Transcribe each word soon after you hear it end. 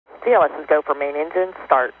CLS's go for main engine,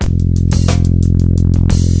 start.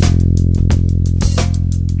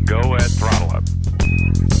 Go at throttle up.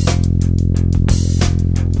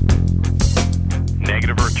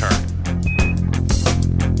 Negative return.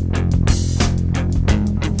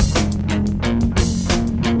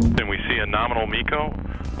 And we see a nominal MECO.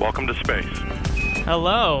 Welcome to space.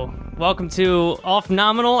 Hello. Welcome to Off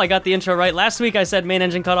Nominal. I got the intro right. Last week I said main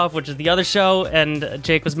engine cutoff, which is the other show, and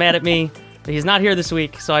Jake was mad at me. But he's not here this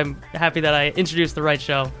week, so I'm happy that I introduced the right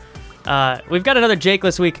show. We've got another Jake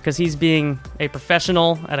this week because he's being a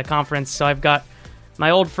professional at a conference. So I've got my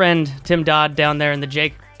old friend Tim Dodd down there in the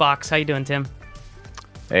Jake box. How you doing, Tim?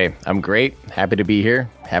 Hey, I'm great. Happy to be here.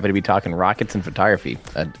 Happy to be talking rockets and photography.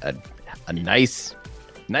 A nice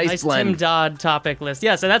blend. Tim Dodd topic list.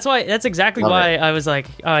 Yeah, so that's exactly why I was like,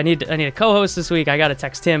 oh, I need a co-host this week. I got to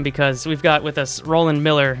text Tim because we've got with us Roland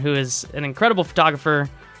Miller, who is an incredible photographer.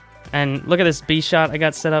 And look at this B shot I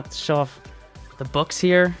got set up to show off the books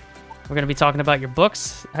here. We're going to be talking about your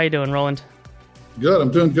books. How you doing, Roland? Good. I'm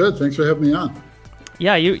doing good. Thanks for having me on.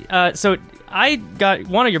 Yeah, you. So I got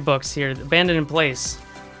one of your books here, Abandoned in Place.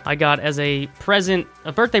 I got as a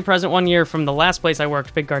birthday present one year from the last place I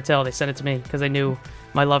worked, Big Cartel. They sent it to me because they knew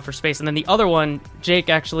my love for space. And then the other one, Jake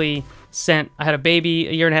actually sent. I had a baby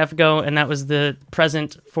a year and a half ago, and that was the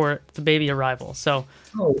present for the baby arrival. So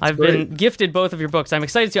I've been gifted both of your books. I'm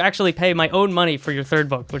excited to actually pay my own money for your third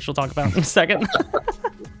book, which we'll talk about in a second.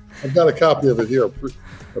 I've got a copy of it here,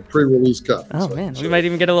 a pre-release copy. Oh, so man, we might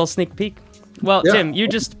even get a little sneak peek. Well, yeah. Tim, you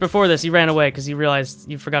just, before this, you ran away because you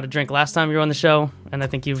realized you forgot to drink last time you were on the show, and I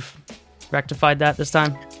think you've rectified that this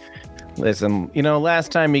time. Listen,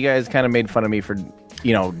 last time you guys kind of made fun of me for,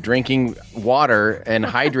 drinking water and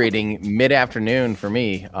hydrating mid-afternoon for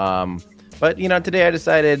me. But, today I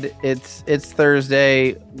decided it's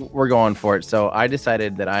Thursday, we're going for it. So I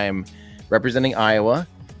decided that I am representing Iowa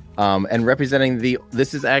and representing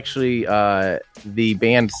this is actually the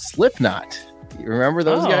band Slipknot. You remember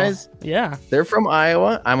those guys? Yeah. They're from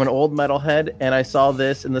Iowa. I'm an old metalhead, and I saw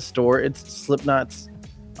this in the store. It's Slipknot's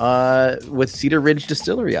with Cedar Ridge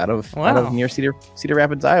Distillery out of near Cedar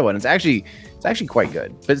Rapids, Iowa. And it's actually quite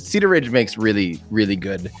good. But Cedar Ridge makes really, really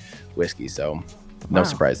good whiskey, so no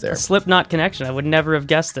surprise there. A Slipknot connection. I would never have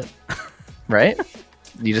guessed it. Right?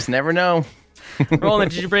 You just never know.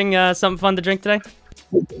 Roland, did you bring something fun to drink today?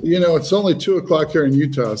 It's only 2:00 here in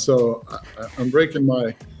Utah, so I'm breaking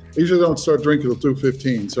my... I usually don't start drinking till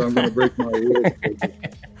 2:15, so I'm going to break my rule.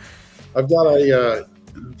 I've got I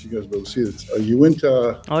don't know if you guys will see this, a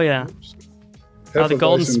Uinta. Oh, yeah. The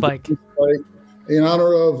Golden Spike. In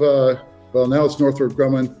honor of, now it's Northrop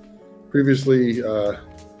Grumman, previously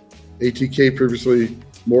ATK, previously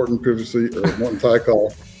Morton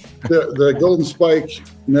Thiokol. The Golden Spike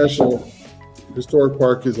National Historic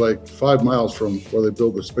Park is like 5 miles from where they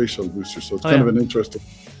build the space shuttle booster, so it's kind of an interesting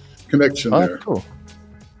connection there. Cool.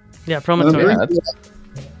 Yeah, promontory.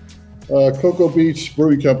 Cocoa Beach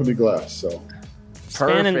Brewing Company glass. So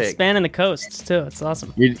spanning the coasts too. It's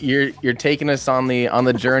awesome. You're taking us on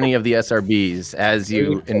the journey of the SRBs as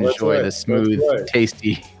you enjoy the smooth,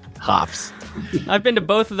 tasty hops. I've been to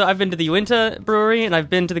both of I've been to the Uinta Brewery and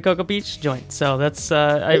I've been to the Cocoa Beach joint. So that's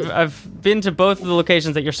I've been to both of the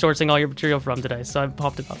locations that you're sourcing all your material from today. So I'm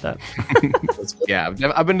pumped about that. Yeah,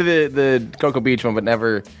 I've been to the Cocoa Beach one, but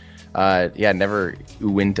never. Never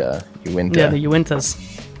Uinta. Yeah, the Uintas.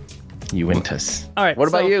 All right. What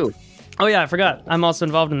about you? Oh, yeah, I forgot. I'm also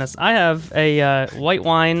involved in this. I have a white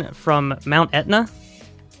wine from Mount Etna.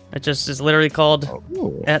 It just is literally called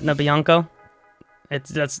Etna Bianco.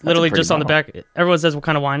 That's literally just on the back. Everyone says, what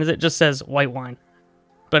kind of wine is it? It just says white wine.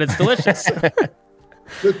 But it's delicious.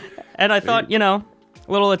 And I thought, a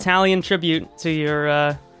little Italian tribute to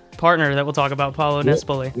your partner that we'll talk about, Paolo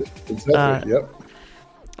Nespoli. Exactly, yep.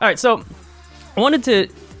 All right, so I wanted to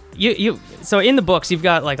so in the books you've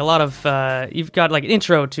got like a lot of you've got like an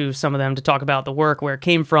intro to some of them to talk about the work, where it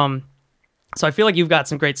came from. So I feel like you've got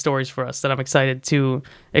some great stories for us that I'm excited to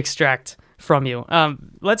extract from you.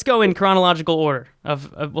 Let's go in chronological order.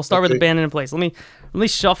 We'll start with Abandoned in Place. Let me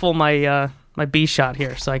shuffle my my B shot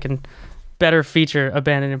here so I can better feature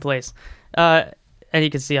Abandoned in Place. And you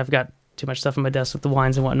can see I've got too much stuff on my desk with the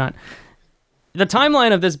wines and whatnot. The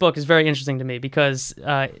timeline of this book is very interesting to me because,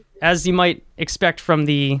 as you might expect from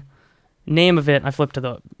the name of it, I flipped to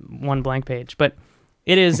the one blank page, but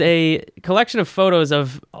it is a collection of photos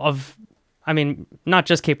of not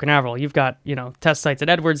just Cape Canaveral. You've got, test sites at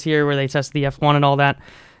Edwards here where they test the F-1 and all that.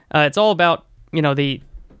 It's all about, the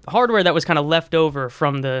hardware that was kind of left over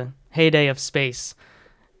from the heyday of space.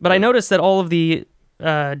 But I noticed that all of the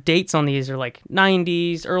dates on these are like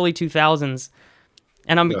 90s, early 2000s.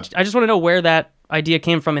 And I just want to know where that idea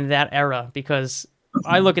came from in that era, because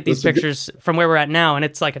I look at these pictures from where we're at now, and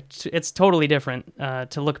it's like it's totally different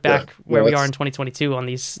to look back where we are in 2022 on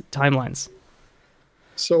these timelines.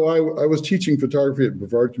 So I was teaching photography at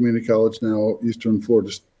Brevard Community College, now Eastern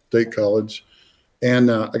Florida State College.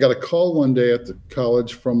 And I got a call one day at the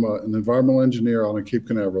college from an environmental engineer out on Cape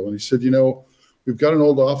Canaveral. And he said, we've got an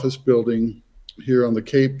old office building here on the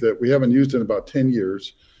Cape that we haven't used in about 10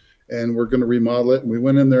 years. And we're going to remodel it. And we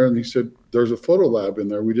went in there and he said, there's a photo lab in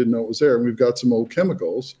there. We didn't know it was there. And we've got some old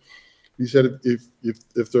chemicals. He said,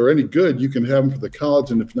 if they're any good, you can have them for the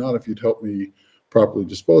college. And if not, if you'd help me properly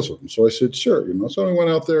dispose of them. So I said, sure. So I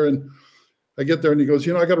went out there and I get there and he goes,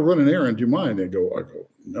 I got to run an errand. Do you mind? I go,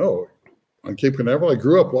 no. On Cape Canaveral, I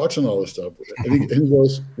grew up watching all this stuff. And he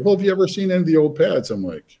goes, well, have you ever seen any of the old pads? I'm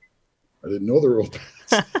like, I didn't know they were old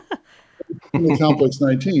pads. In the Complex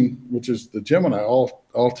 19, which is the Gemini,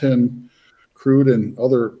 all 10 crewed and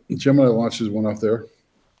other Gemini launches went off there.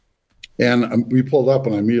 And we pulled up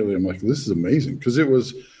and I'm like, this is amazing. Because it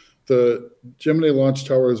was the Gemini launch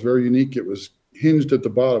tower was very unique. It was hinged at the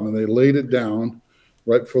bottom and they laid it down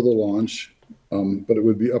right before the launch. But it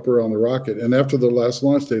would be up around the rocket. And after the last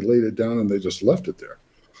launch, they laid it down and they just left it there.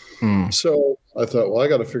 So I thought, well, I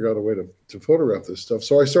got to figure out a way to photograph this stuff.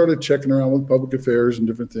 So I started checking around with public affairs and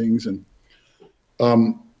different things. And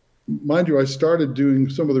mind you, I started doing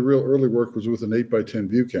some of the real early work was with an 8x10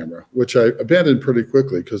 view camera, which I abandoned pretty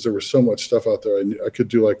quickly because there was so much stuff out there. I could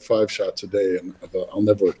do like 5 shots a day. And I thought, I'll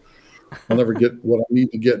never get what I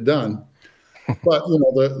need to get done. But,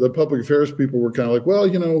 the public affairs people were kind of like, well,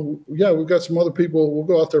 we've got some other people. We'll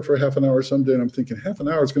go out there for half an hour someday. And I'm thinking half an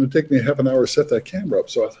hour, it's going to take me half an hour to set that camera up.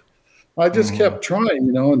 So I just kept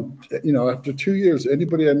trying, and, after 2 years,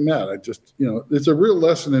 anybody I met, I just, it's a real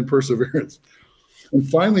lesson in perseverance. And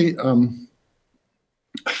finally,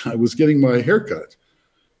 I was getting my hair cut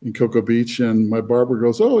in Cocoa Beach and my barber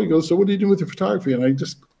goes, so what are you doing with your photography? And I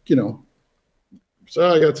just, so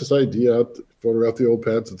I got this idea to photograph the old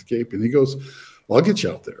pads at the Cape. And he goes, well, I'll get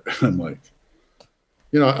you out there. I'm like,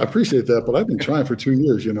 I appreciate that, but I've been trying for 2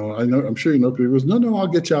 years. I'm sure people. He goes, no, I'll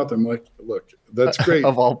get you out there. I'm like, look, that's great.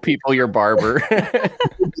 Of all people, your barber.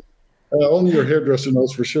 Only your hairdresser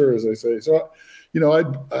knows for sure, as I say. So,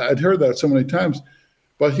 I'd heard that so many times,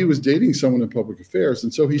 but he was dating someone in public affairs.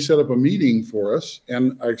 And so he set up a meeting for us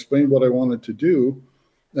and I explained what I wanted to do.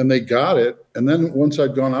 And they got it. And then once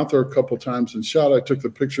I'd gone out there a couple of times and shot, I took the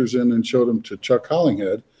pictures in and showed them to Chuck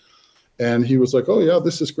Hollinghead. And he was like, oh, yeah,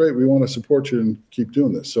 this is great. We want to support you and keep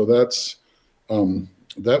doing this. So that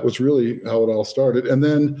was really how it all started. And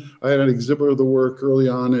then I had an exhibit of the work early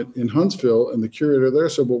on in Huntsville. And the curator there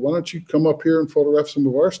said, well, why don't you come up here and photograph some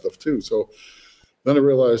of our stuff, too? So then I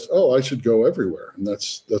realized, I should go everywhere. And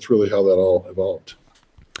that's really how that all evolved.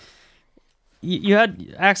 You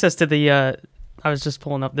had access to the I was just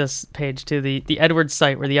pulling up this page to the Edwards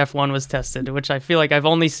site where the F1 was tested, which I feel like I've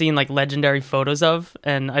only seen like legendary photos of,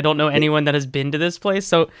 and I don't know anyone that has been to this place.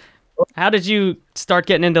 So how did you start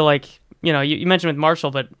getting into you mentioned with Marshall,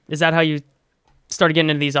 but is that how you started getting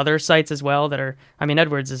into these other sites as well that are,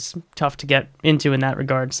 Edwards is tough to get into in that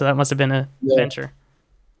regard. So that must've been a venture.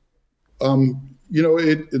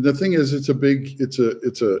 The thing is, it's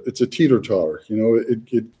a teeter-totter,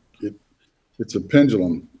 it's a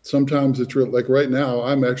pendulum. Sometimes it's real, like right now,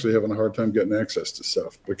 I'm actually having a hard time getting access to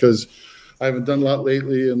stuff because I haven't done a lot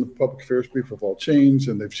lately, and the public affairs people have all changed,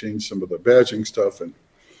 and they've changed some of the badging stuff.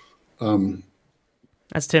 And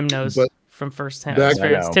as Tim knows from firsthand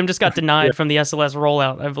experience, Tim just got denied from the SLS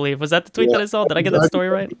rollout, I believe. Was that the tweet that I saw? Did I get that story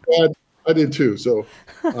right? I did too. So,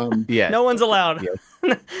 no one's allowed.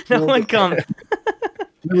 No one comes.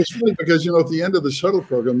 It was funny because, at the end of the shuttle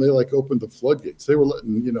program, they opened the floodgates. They were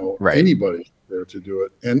letting, anybody there to do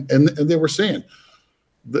it. And they were saying,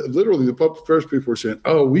 literally the public affairs people were saying,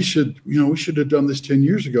 oh, we should have done this 10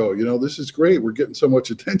 years ago. This is great. We're getting so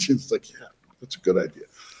much attention. It's like, yeah, that's a good idea.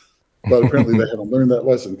 But apparently they haven't learned that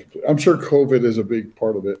lesson completely. I'm sure COVID is a big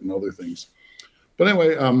part of it and other things. But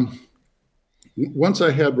anyway, once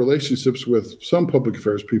I had relationships with some public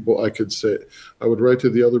affairs people, I would write to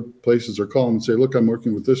the other places or call them and say, look, I'm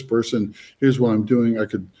working with this person. Here's what I'm doing. I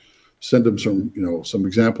could send them some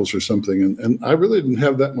examples or something. And I really didn't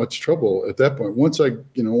have that much trouble at that point. Once I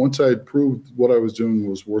had proved what I was doing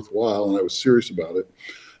was worthwhile and I was serious about it,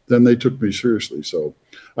 then they took me seriously. So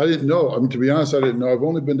I didn't know. To be honest, I didn't know. I've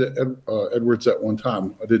only been to Edwards at one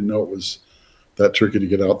time. I didn't know it was that tricky to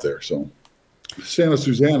get out there. So Santa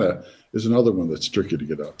Susana is another one that's tricky to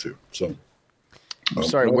get out to. So, I'm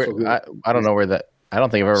sorry, I don't know where that. I don't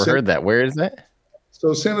think I've ever heard that. Where is that?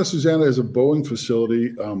 So Santa Susana is a Boeing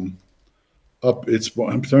facility. I'm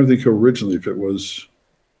trying to think originally if it was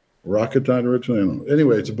Rocketdyne originally. I don't know.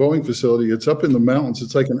 Anyway, it's a Boeing facility. It's up in the mountains.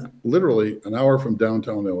 It's like literally an hour from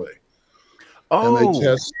downtown LA. Oh, And they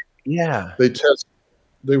test. yeah.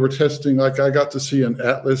 They were testing, like I got to see an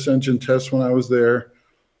Atlas engine test when I was there.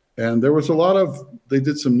 And there was they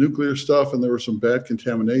did some nuclear stuff and there was some bad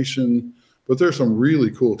contamination, but there's some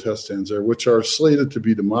really cool test stands there, which are slated to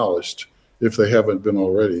be demolished if they haven't been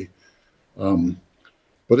already.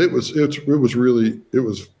 But it was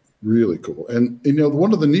really cool. And,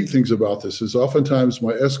 one of the neat things about this is oftentimes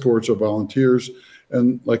my escorts are volunteers,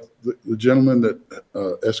 and like the gentleman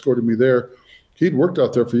that escorted me there, he'd worked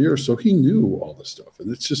out there for years, so he knew all this stuff.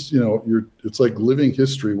 And it's just, it's like living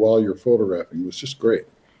history while you're photographing. It was just great.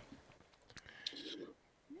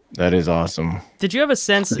 That is awesome. Did you have a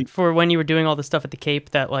sense for when you were doing all this stuff at the Cape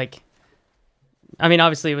that, like, I mean,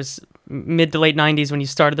 obviously it was mid to late 90s when you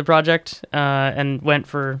started the project, and went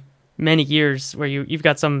for many years, where you've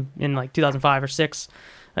got some in like 2005 or 6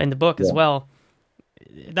 in the book as well.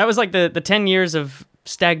 That was like the 10 years of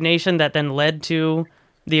stagnation that then led to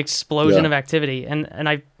the explosion of activity. And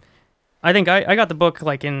I think I got the book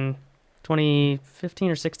like in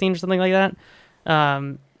 2015 or 16 or something like that.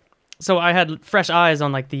 So I had fresh eyes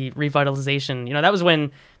on like the revitalization. That was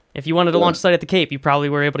when, if you wanted to launch a site at the Cape, you probably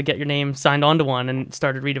were able to get your name signed onto one and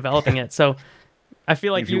started redeveloping it. So I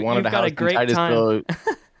feel like you've got a great time.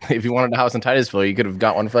 If you wanted a house in Titusville, you could have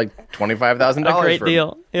got one for like $25,000. A great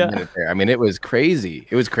deal. Yeah. I mean, it was crazy.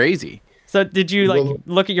 So did you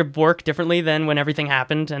look at your Bork differently then when everything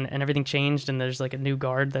happened and everything changed and there's like a new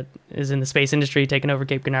guard that is in the space industry taking over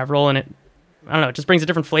Cape Canaveral, and it just brings a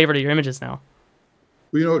different flavor to your images now?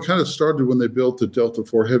 Well, it kind of started when they built the Delta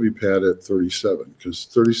IV Heavy pad at 37, because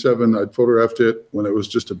 37, I'd photographed it when it was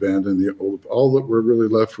just abandoned. All that were really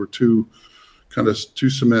left were two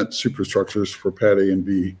cement superstructures for pad A and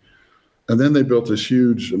B. And then they built this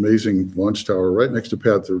huge, amazing launch tower right next to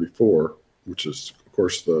pad 34, which is, of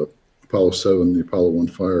course, the Apollo 7, the Apollo 1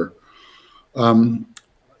 fire.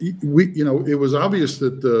 It was obvious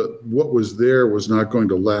that what was there was not going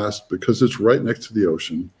to last because it's right next to the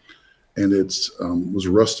ocean. And it's was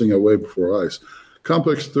rusting away before ice.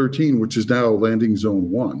 Complex 13, which is now landing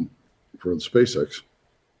zone 1 for the SpaceX,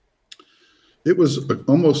 it was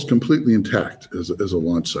almost completely intact as a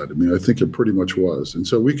launch site. I mean, I think it pretty much was. And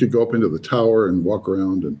so we could go up into the tower and walk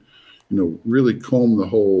around and, really comb the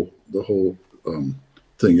whole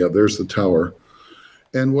thing. Yeah, there's the tower.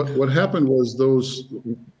 And what happened was those,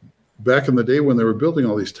 back in the day when they were building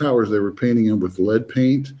all these towers, they were painting them with lead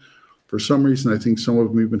paint. For some reason, I think some of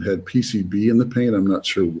them even had PCB in the paint. I'm not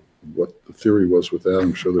sure what the theory was with that.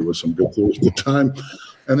 I'm sure there was some good theories at the time.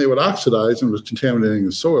 And they would oxidize and it was contaminating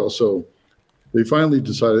the soil. So they finally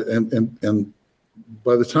decided, and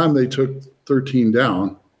by the time they took 13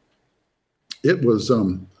 down, it was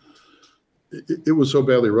so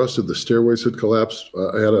badly rusted, the stairways had collapsed.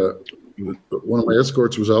 I had one of my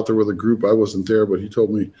escorts was out there with a group. I wasn't there, but he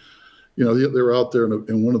told me, they were out there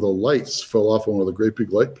and one of the lights fell off on one of the great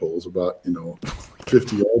big light poles about,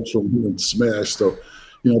 50 yards from him and smashed. So,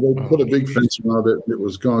 they put a big fence around it and it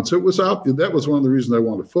was gone. So it was out. That was one of the reasons I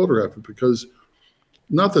wanted to photograph it, because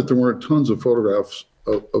not that there weren't tons of photographs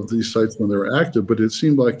of these sites when they were active, but it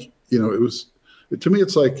seemed like, to me,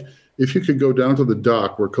 it's like if you could go down to the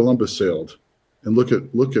dock where Columbus sailed and look at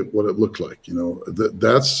what it looked like,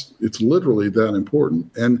 it's literally that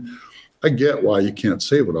important. And I get why you can't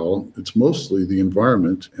save it all. It's mostly the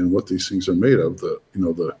environment and what these things are made of. The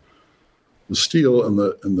steel and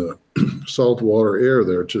the salt water air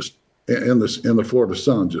there, just and the Florida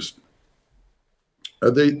sun. Just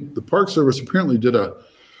the Park Service apparently did I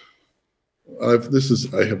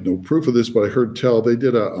have no proof of this, but I heard tell they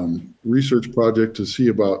did a research project to see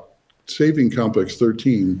about saving Complex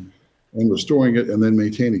 13 and restoring it and then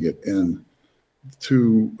maintaining it. And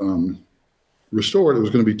to restore it was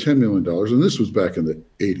going to be $10 million. And this was back in the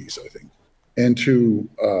 80s, I think. And to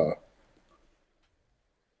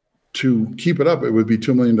keep it up, it would be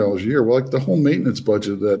 $2 million a year. Well, like the whole maintenance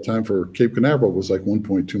budget at that time for Cape Canaveral was like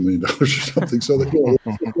 $1.2 million or something. So it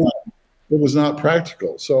was not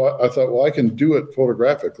practical. So I thought, well, I can do it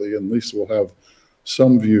photographically, and at least we'll have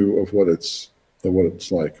some view of what it's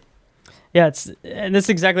like. Yeah, and that's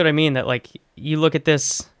exactly what I mean. That like you look at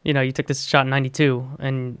this, you took this shot in '92,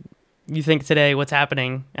 and you think today what's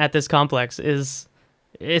happening at this complex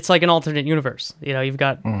it's like an alternate universe. You've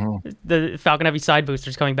got the Falcon Heavy side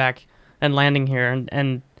boosters coming back and landing here,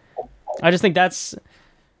 and I just think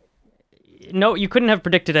you couldn't have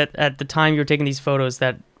predicted at the time you were taking these photos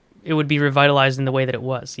that it would be revitalized in the way that it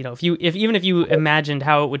was. Even if you imagined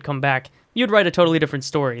how it would come back, you'd write a totally different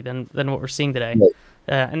story than what we're seeing today. Right.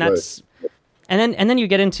 And that's then you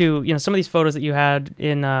get into, some of these photos that you had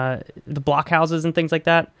in the blockhouses and things like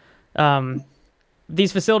that.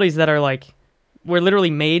 These facilities that are like, were literally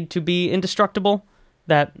made to be indestructible.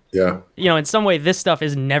 That, in some way, this stuff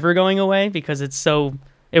is never going away because it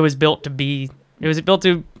was built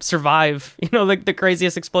to survive, like the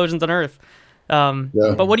craziest explosions on Earth.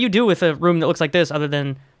 But what do you do with a room that looks like this other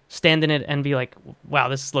than stand in it and be like, wow,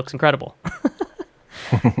 this looks incredible?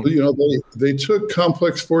 They took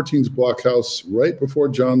Complex 14's blockhouse right before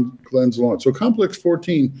John Glenn's launch. So Complex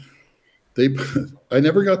 14, I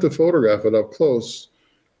never got to photograph it up close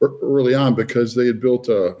early on because they had built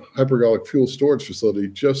a hypergolic fuel storage facility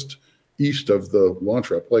just east of the launch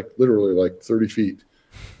ramp, literally 30 feet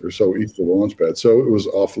or so east of the launch pad. So it was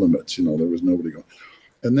off limits. There was nobody going.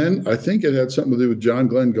 And then I think it had something to do with John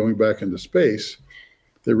Glenn going back into space.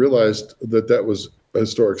 They realized that was a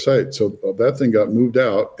historic site. So that thing got moved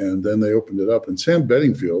out, and then they opened it up. And Sam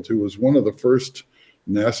Bedingfield, who was one of the first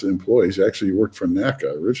NASA employees, actually worked for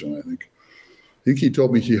NACA originally, I think he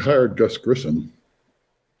told me he hired Gus Grissom.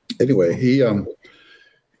 Anyway, he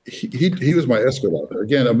was my escort out there.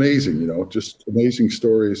 Again, amazing, just amazing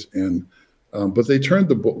stories. And but they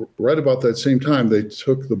turned right about that same time, they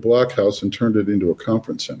took the blockhouse and turned it into a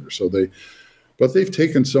conference center. But they've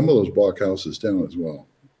taken some of those blockhouses down as well.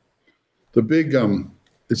 The big,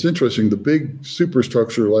 it's interesting, the big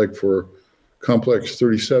superstructure like for Complex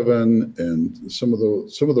 37 and some of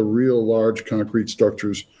the real large concrete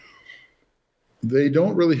structures, they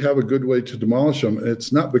don't really have a good way to demolish them. And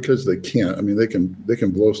it's not because they can't. I mean, they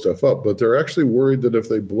can blow stuff up, but they're actually worried that if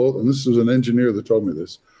they blow, and this is an engineer that told me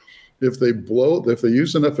this, if they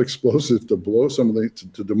use enough explosive to blow something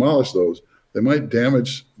to demolish those, they might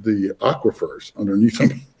damage the aquifers underneath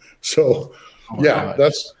them. So,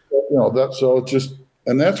 that's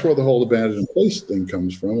and that's where the whole abandoned place thing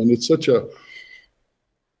comes from. And it's such a,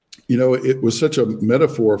 it was such a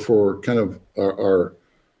metaphor for kind of our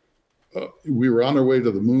we were on our way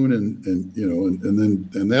to the moon and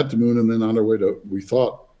at the moon, and then on our way to, we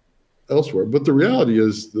thought, elsewhere. But the reality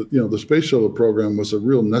is that, the space shuttle program was a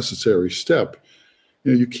real necessary step.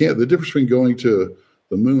 You can't, the difference between going to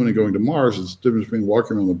the moon and going to Mars is the difference between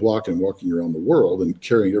walking around the block and walking around the world and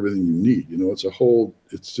carrying everything you need.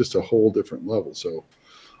 It's just a whole different level. So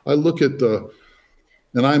I look at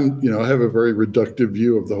and I have a very reductive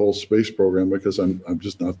view of the whole space program because I'm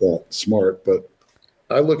just not that smart, but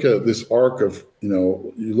I look at this arc of,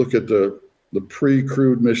 you look at the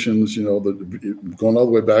pre-crewed missions, going all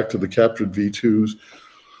the way back to the captured V2s,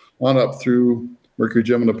 on up through Mercury,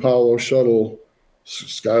 Gemini, Apollo, Shuttle,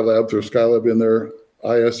 Skylab, through Skylab in there,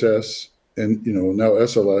 ISS, and now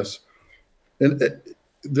SLS, and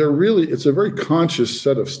it's a very conscious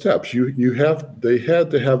set of steps. They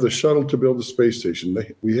had to have the shuttle to build the space station.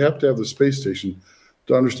 We have to have the space station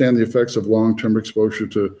to understand the effects of long-term exposure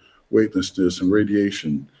to weightlessness and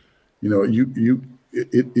radiation. You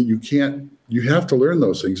can't. You have to learn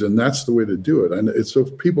those things, and that's the way to do it. And it's so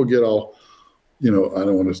people get all, I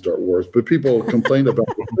don't want to start wars, but people complain about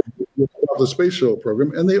the space shuttle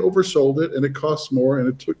program, and they oversold it, and it costs more, and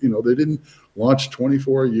it took, they didn't launch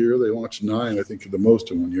 24 a year, they launched 9, I think, the most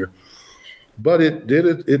in 1 year. But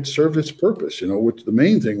it served its purpose, which the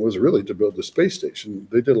main thing was really to build the space station.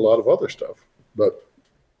 They did a lot of other stuff, but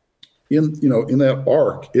in that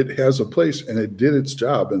arc, it has a place, and it did its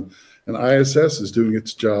job, and ISS is doing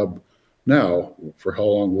its job now. For how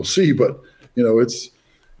long, we'll see, but it's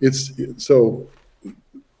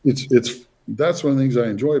that's one of the things I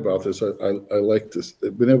enjoy about this. I like this,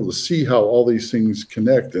 being able to see how all these things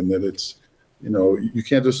connect, and that it's, you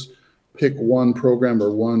can't just pick one program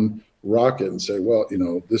or one rocket and say, well,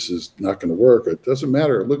 this is not going to work. It doesn't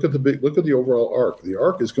matter. Look at the overall arc. The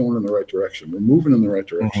arc is going in the right direction. We're moving in the right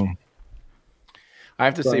direction. Mm-hmm. I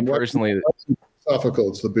have to say personally, philosophical.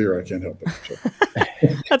 It's the beer. I can't help it. So.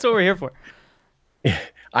 That's what we're here for.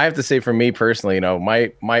 I have to say, for me personally,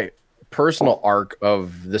 my personal arc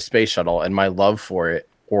of the space shuttle and my love for it,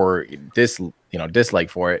 or dislike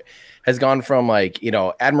for it, has gone from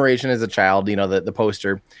admiration as a child, the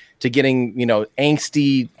poster, to getting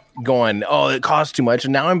angsty, going, oh, it costs too much,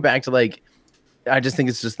 and now I'm back to I just think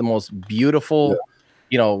it's just the most beautiful. Yeah.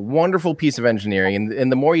 Wonderful piece of engineering.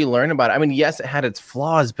 And the more you learn about it, I mean, yes, it had its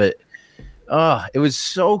flaws, but it was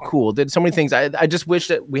so cool. Did so many things. I just wish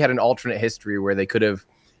that we had an alternate history where they could have,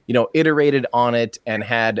 iterated on it and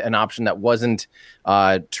had an option that wasn't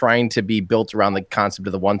trying to be built around the concept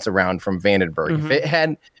of the once around from Vandenberg.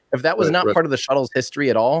 Mm-hmm. If that was not part of the shuttle's history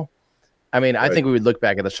at all, I mean, I think we would look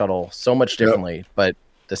back at the shuttle so much differently. Yep. But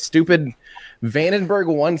the stupid Vandenberg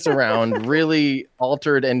once around really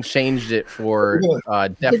altered and changed it for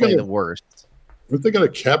definitely the worst. weren't they going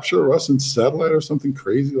to capture us in satellite or something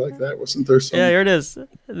crazy like that? Wasn't there some? Yeah, here it is.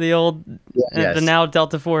 The old, Yes. the now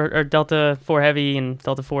Delta 4 or Delta 4 Heavy and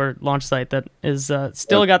Delta 4 launch site that is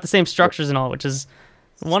still got the same structures and all, which is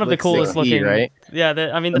one of the Like coolest 6E, looking. right? Yeah,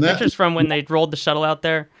 the And that- pictures from when they rolled the shuttle out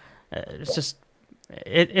there, it's just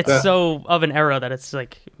it's so of an era that it's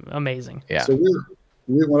like amazing. Yeah. So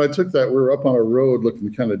when I took that, we were up on a road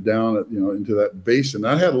looking kind of down at, into that basin.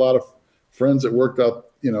 I had a lot of friends that worked out,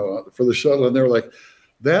 for the shuttle, and they were like,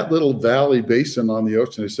 that little valley basin on the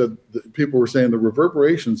ocean. They said that people were saying the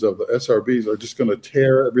reverberations of the SRBs are just going to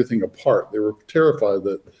tear everything apart. They were terrified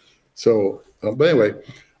that. So, but anyway,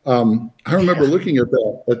 I remember looking at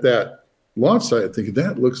that launch site, thinking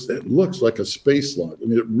it looks like a space launch. I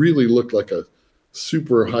mean, it really looked like a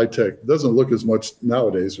super high tech. It doesn't look as much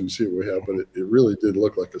nowadays when you see what we have, but it really did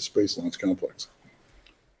look like a space launch complex.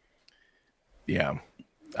 Yeah,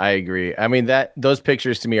 I agree. I mean, those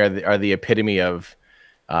pictures to me are the epitome of,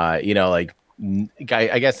 like,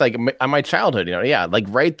 I guess like my childhood. Yeah, like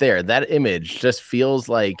right there, that image just feels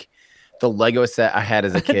like the Lego set I had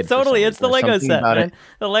as a kid. Totally, it's the Lego set, man.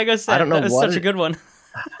 The Lego set. I don't know that is what such a good one.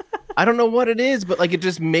 I don't know what it is, but like it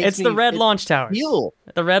just makes It's the red launch tower.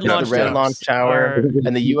 The red launch the red towers launch tower are-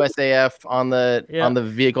 and the USAF on the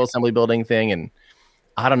vehicle assembly building thing, and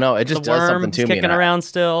I don't know, it just the does something worms to me. kicking around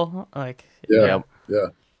still. Like Yeah.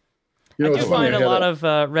 Yep. You know, I it's do funny. find a lot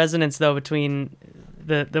of resonance though between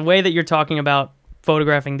the way that you're talking about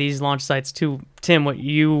photographing these launch sites to Tim, what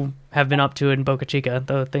you have been up to in Boca Chica.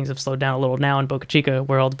 Though things have slowed down a little now in Boca Chica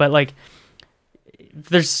world, but like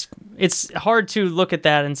it's hard to look at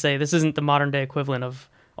that and say this isn't the modern day equivalent of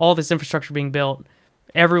all this infrastructure being built.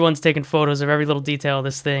 Everyone's taking photos of every little detail of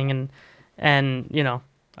this thing, and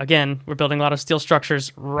again, we're building a lot of steel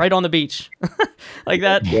structures right on the beach. Like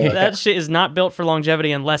that that shit is not built for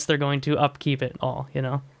longevity unless they're going to upkeep it all,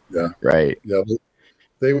 Yeah. Right. Yeah.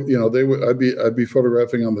 They would. I'd be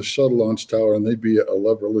photographing on the shuttle launch tower, and they'd be a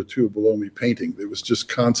level or two below me painting. It was just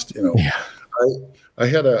constant. I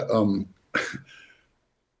had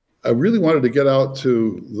I really wanted to get out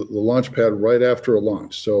to the launch pad right after a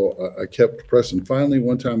launch, so I kept pressing. Finally,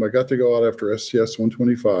 one time I got to go out after STS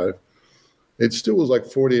 125. It still was like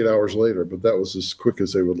 48 hours later, but that was as quick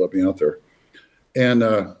as they would let me out there. And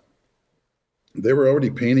they were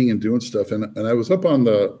already painting and doing stuff, and I was up on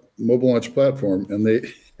the mobile launch platform, and they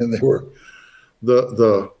were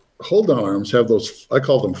the hold down arms have those, I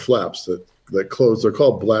call them flaps that close. They're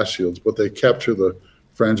called blast shields, but they capture the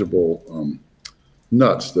frangible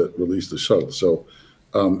nuts that release the shuttle. So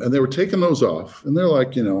and they were taking those off, and they're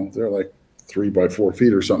like 3 by 4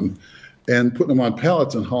 feet or something, and putting them on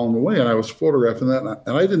pallets and hauling them away. And I was photographing that,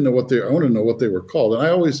 and I didn't know I wanted to know what they were called. And I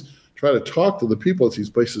always try to talk to the people at these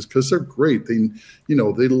places because they're great. They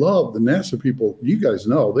love the NASA people. You guys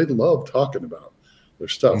know they love talking about their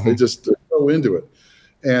stuff. Mm-hmm. They're so into it.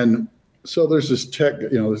 And so there's this tech,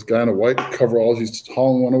 this guy in a white coveralls. He's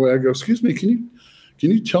hauling one away. I go, "Excuse me, can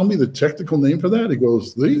you tell me the technical name for that?" He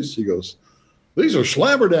goes, "These." He goes, "These are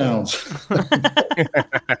slabber downs."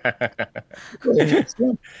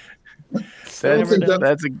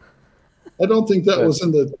 I don't think that was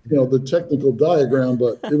in the technical diagram,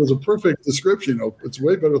 but it was a perfect description. It's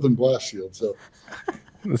way better than blast shield. So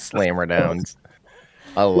the slammer downs.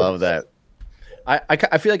 I love that.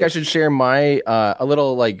 I feel like I should share my a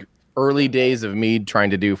little like early days of me trying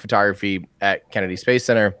to do photography at Kennedy Space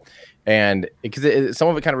Center, and because some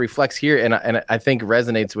of it kind of reflects here, and I think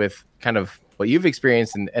resonates with kind of what you've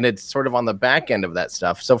experienced, and it's sort of on the back end of that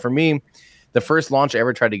stuff. So for me, the first launch I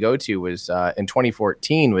ever tried to go to was in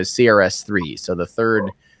 2014 was CRS-3. So the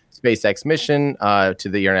third SpaceX mission to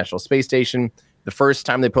the International Space Station. The first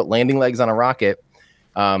time they put landing legs on a rocket.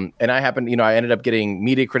 And I happened, I ended up getting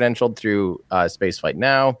media credentialed through Spaceflight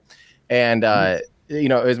Now. And,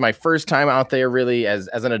 it was my first time out there really as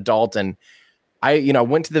an adult. And I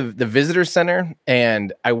went to the visitor center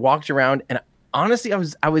and I walked around, and honestly,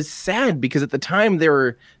 I was sad because at the time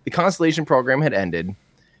the Constellation program had ended.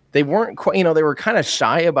 They weren't quite, they were kind of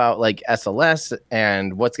shy about like SLS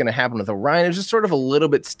and what's going to happen with Orion. It was just sort of a little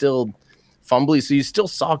bit still fumbly. So you still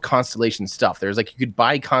saw Constellation stuff. There's like, you could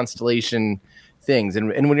buy Constellation things. And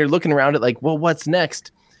when you're looking around at like, well, what's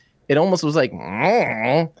next? It almost was like,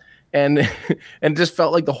 and just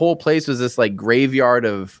felt like the whole place was this like graveyard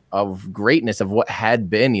of greatness of what had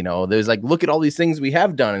been, there's like, look at all these things we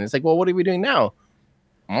have done. And it's like, well, what are we doing now?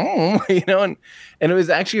 And it was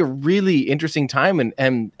actually a really interesting time.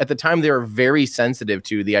 And at the time they were very sensitive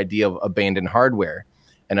to the idea of abandoned hardware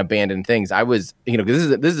and abandoned things. I was, because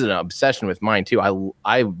this is an obsession with mine too.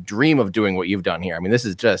 I dream of doing what you've done here. I mean, this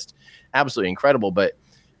is just absolutely incredible, but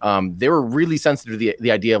they were really sensitive to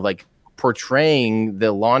the idea of like portraying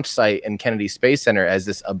the launch site and Kennedy Space Center as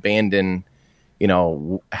this abandoned,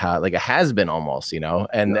 like a has-been almost,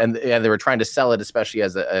 and they were trying to sell it, especially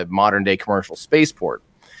as a modern day commercial spaceport.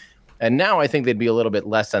 And now I think they'd be a little bit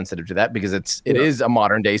less sensitive to that because it is a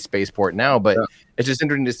modern day spaceport now, but it's just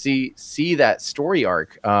interesting to see that story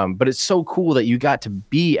arc. But it's so cool that you got to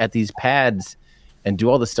be at these pads and do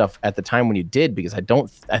all this stuff at the time when you did, because I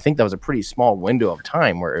think that was a pretty small window of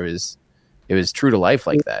time where it was true to life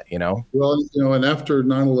like that, Well, and after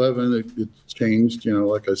 9/11, it changed,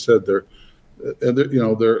 like I said, there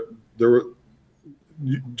were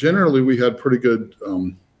generally we had pretty good,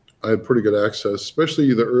 I had pretty good access,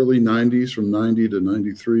 especially the early 90s from 90 to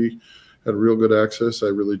 93, had real good access. I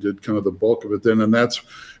really did kind of the bulk of it then. And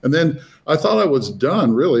then I thought I was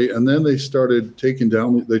done really. And then they started they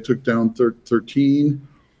took down 13,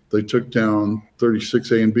 they took down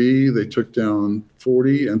 36A and B, they took down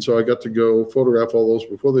 40. And so I got to go photograph all those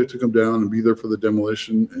before they took them down and be there for the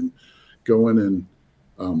demolition and go in and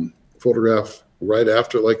photograph right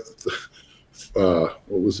after, like, what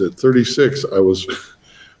was it? 36. I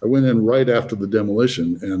went in right after the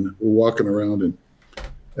demolition and we're walking around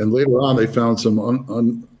and later on they found some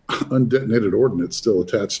undetonated ordnance still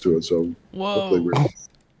attached to it. So whoa,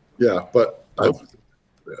 but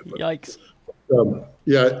yikes.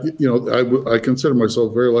 I consider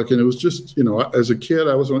myself very lucky, and it was just, as a kid,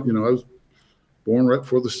 I was born right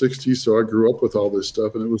before the 60s, so I grew up with all this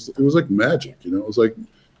stuff, and it was like magic, it was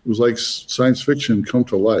like science fiction come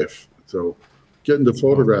to life. So getting to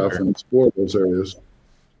photograph and explore those areas.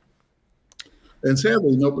 And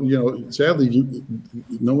sadly, no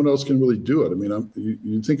one else can really do it. I mean,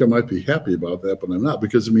 you'd think I might be happy about that, but I'm not,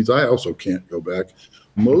 because it means I also can't go back.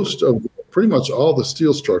 Pretty much all the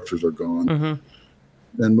steel structures are gone,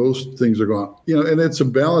 and most things are gone. And it's a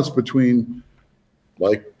balance between,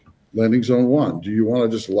 like, Landing Zone 1. Do you want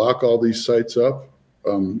to just lock all these sites up?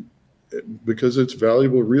 Because it's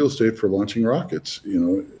valuable real estate for launching rockets,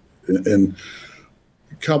 and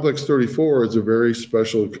Complex 34 is a very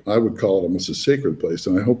special, I would call it almost a sacred place,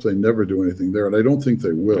 and I hope they never do anything there, and I don't think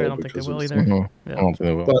they will. I don't think they will either. I don't think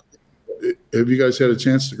they will. But have you guys had a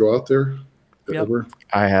chance to go out there ever?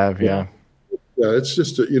 I have, yeah. Yeah, it's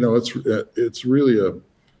just, it's really a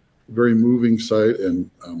very moving site, and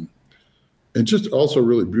just also a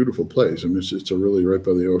really beautiful place. I mean, it's a really right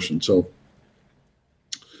by the ocean. So,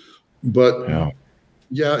 but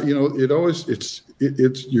it always,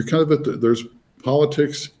 you're kind of there's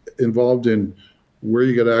politics involved in where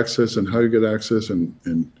you get access and how you get access and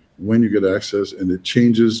when you get access, and it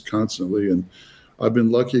changes constantly. And I've been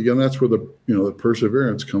lucky again. That's where the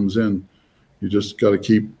perseverance comes in. You just got to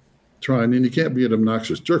keep trying, and you can't be an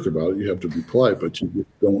obnoxious jerk about it. You have to be polite, but you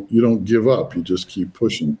don't give up. You just keep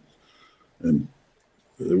pushing, and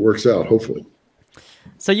it works out, hopefully.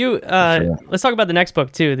 So let's talk about the next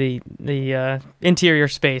book too, the interior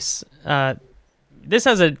space. This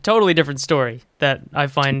has a totally different story that I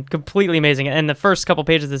find completely amazing. And the first couple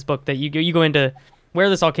pages of this book that you go into where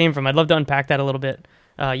this all came from. I'd love to unpack that a little bit.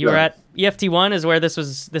 You were at EFT1 is where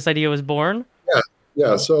this idea was born.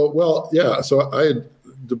 Yeah. So I had,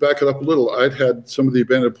 to back it up a little, I'd had some of the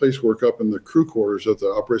abandoned place work up in the crew quarters at the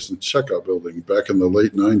Operations Checkout building back in the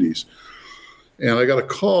late 90s. And I got a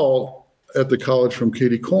call at the college from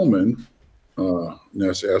Katie Coleman,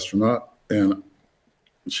 NASA astronaut. And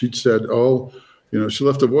she'd said, she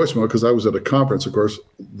left a voicemail because I was at a conference. Of course,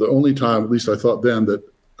 the only time, at least I thought then, that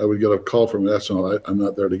I would get a call from an astronaut, I'm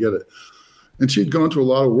not there to get it. And she'd gone through a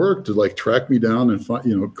lot of work to, like, track me down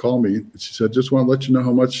and call me. She said, just want to let you know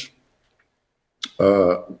how much,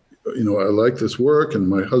 I like this work. And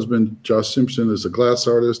my husband, Josh Simpson, is a glass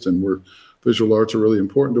artist, and visual arts are really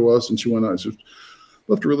important to us. And she went on. She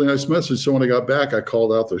left a really nice message. So when I got back, I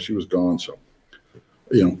called out there. She was gone. So,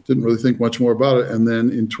 didn't really think much more about it. And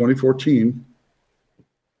then in 2014,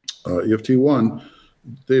 EFT1,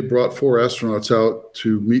 they brought 4 astronauts out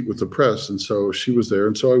to meet with the press, and so she was there.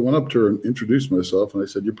 And so I went up to her and introduced myself, and I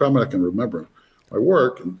said, "You're probably not going to remember my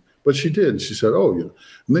work," but she did. And she said, "Oh, yeah."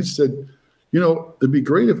 And they said, it'd be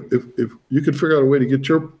great if you could figure out a way to get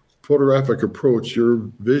your photographic approach, your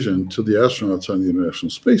vision, to the astronauts on the International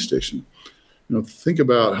Space Station. Think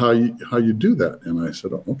about how you do that." And I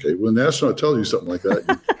said, "Oh, okay. When an astronaut tells you something like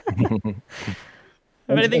that."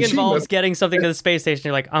 If anything involves getting something to the space station,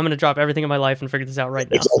 you're like, I'm going to drop everything in my life and figure this out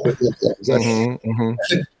right now. Exactly.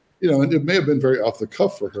 And it may have been very off the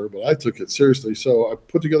cuff for her, but I took it seriously. So I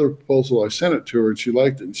put together a proposal. I sent it to her, and she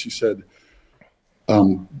liked it. And she said,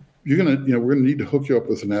 we're going to need to hook you up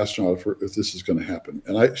with an astronaut if this is going to happen.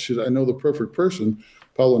 And I know the perfect person,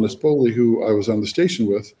 Paolo Nespoli, who I was on the station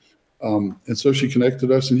with. And so she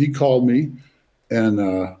connected us, and he called me,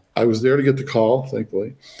 and I was there to get the call,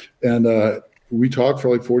 thankfully, and we talked for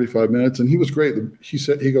like 45 minutes, and he was great.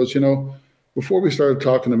 He goes, before we started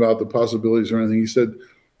talking about the possibilities or anything, he said,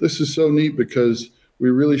 "This is so neat because we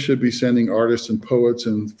really should be sending artists and poets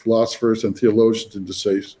and philosophers and theologians into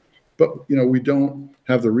space, but we don't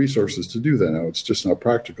have the resources to do that now. It's just not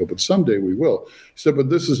practical. But someday we will." He said, "But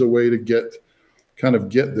this is a way to get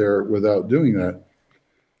there without doing that."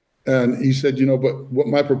 And he said, but what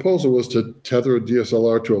my proposal was to tether a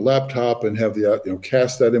DSLR to a laptop and have the,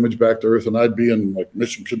 cast that image back to Earth, and I'd be in like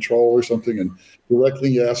mission control or something and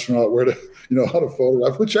directing the astronaut where to, how to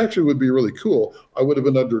photograph, which actually would be really cool. I would have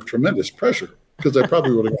been under tremendous pressure because I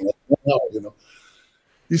probably would have gone like, wow,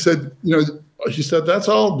 He said, that's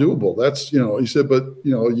all doable. That's, he said, but,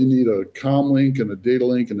 you need a comm link and a data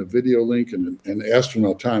link and a video link and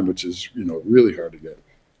astronaut time, which is, really hard to get.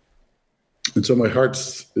 And so my heart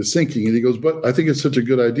is sinking, and he goes, "But I think it's such a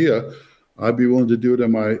good idea. I'd be willing to do it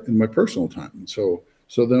in my personal time." And so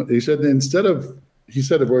then he said, he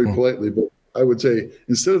said it very politely, but I would say,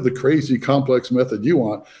 instead of the crazy complex method you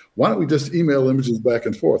want, why don't we just email images back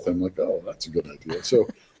and forth? I'm like, oh, that's a good idea. So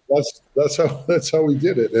that's how we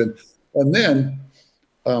did it. And then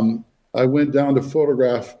I went down to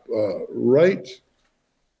photograph right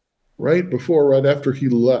after he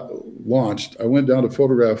launched. I went down to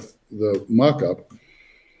photograph the mock-up,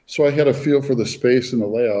 so I had a feel for the space and the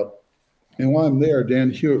layout. And while I'm there, Dan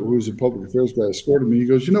Hewitt, who's a public affairs guy, escorted me. He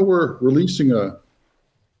goes, "We're releasing a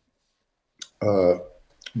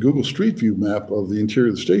Google Street View map of the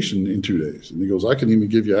interior of the station in 2 days." And he goes, "I can even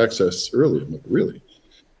give you access early." I'm like, "Really?"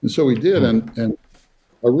 And so we did, and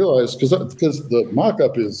I realized because the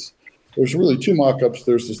mock-up there's really two mock-ups.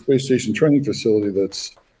 There's the space station training facility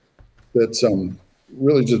that's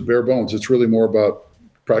really just bare bones. It's really more about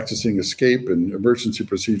practicing escape and emergency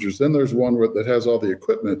procedures. Then there's one that has all the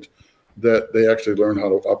equipment that they actually learn how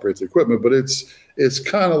to operate the equipment, but it's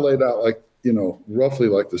kind of laid out like, roughly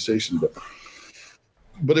like the station,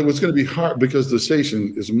 but it was going to be hard because the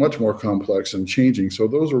station is much more complex and changing. So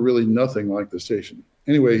those are really nothing like the station.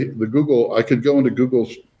 Anyway, I could go into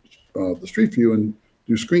Google's the Street View and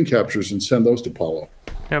do screen captures and send those to Paulo.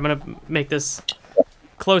 Here, I'm going to make this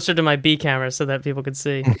closer to my B camera so that people could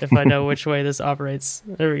see if I know which way this operates.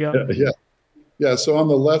 There we go. Yeah. So on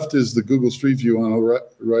the left is the Google Street View. On the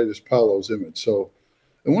right is Paulo's image. So,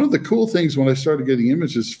 and one of the cool things when I started getting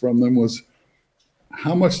images from them was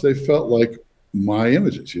how much they felt like my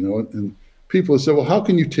images, and people have said, "Well, how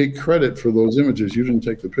can you take credit for those images? You didn't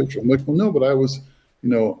take the picture." I'm like, "Well, no, but I was,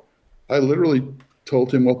 I literally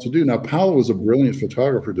told him what to do." Now, Paulo was a brilliant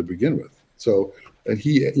photographer to begin with. So, and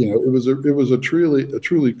he, it was a truly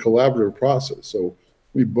collaborative process. So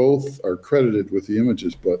we both are credited with the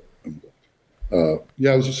images, but it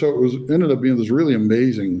ended up being this really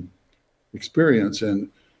amazing experience. And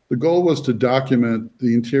the goal was to document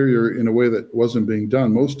the interior in a way that wasn't being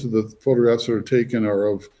done. Most of the photographs that are taken are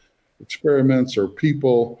of experiments or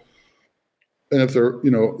people. And if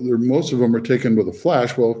most of them are taken with a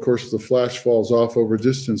flash, well, of course, the flash falls off over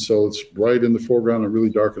distance, so it's bright in the foreground and really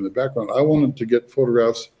dark in the background. I wanted to get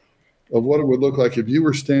photographs of what it would look like if you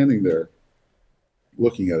were standing there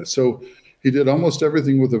looking at it. So he did almost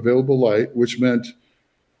everything with available light, which meant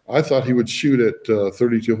I thought he would shoot at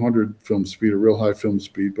 3200 film speed, a real high film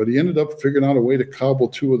speed, but he ended up figuring out a way to cobble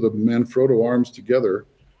two of the Manfrotto arms together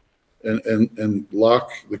and lock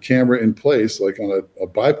the camera in place like on a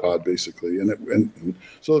bipod basically. And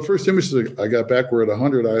so the first images I got back were at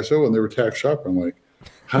 100 ISO and they were tack sharp. I'm like,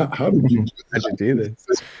 how did you do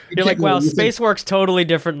this? You're like, wow, space works totally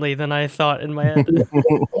differently than I thought in my head.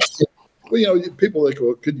 Well, people like,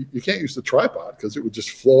 well, you can't use the tripod because it would just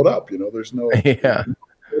float up. There's no,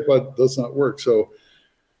 but does not work. So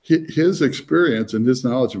his experience and his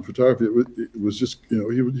knowledge in photography, it was just,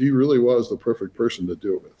 he really was the perfect person to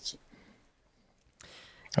do it with. So.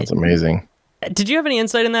 That's amazing. Did you have any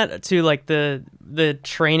insight in that to like the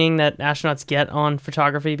training that astronauts get on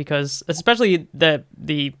photography? Because especially the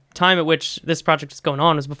time at which this project is going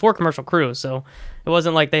on was before commercial crews, so it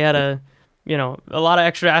wasn't like they had a lot of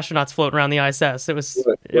extra astronauts floating around the ISS. It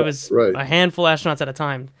was a handful of astronauts at a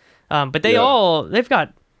time. But they've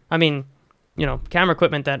got, camera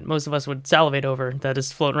equipment that most of us would salivate over that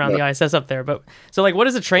is floating around the ISS up there. But so like, what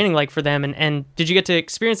is the training like for them? And did you get to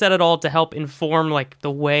experience that at all to help inform like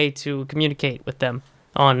the way to communicate with them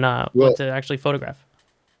on what to actually photograph?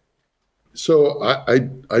 So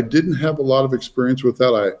I didn't have a lot of experience with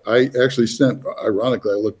that. I actually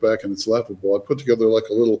ironically, I look back and it's laughable. I put together like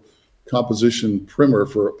a little composition primer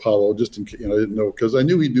for Apollo just in case, I didn't know, because I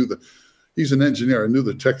knew he's an engineer. I knew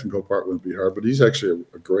the technical part wouldn't be hard, but he's actually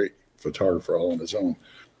a great photographer all on his own.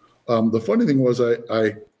 The funny thing was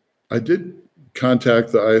I I did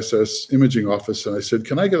contact the ISS imaging office, and I said,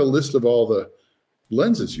 "Can I get a list of all the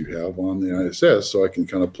lenses you have on the ISS so I can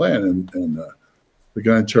kind of plan?" And the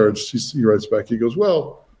guy in charge, he writes back, he goes,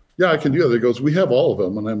 "Well, yeah, I can do that." He goes, "We have all of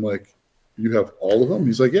them." And I'm like, "You have all of them?"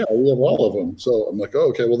 He's like, "Yeah, we have all of them." So I'm like, "Oh,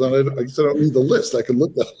 okay, well then I guess I don't need the list. I can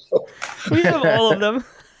look that up." We have all of them.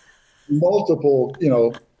 Multiple,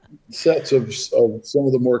 sets of some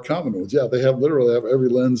of the more common ones. Yeah, they literally have every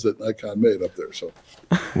lens that Nikon made up there. So,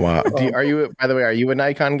 Wow. Are you, by the way, are you a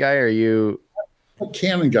Nikon guy? Or are you a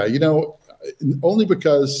Canon guy? Only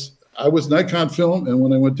because I was Nikon film, and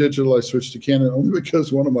when I went digital, I switched to Canon. Only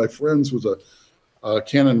because one of my friends was a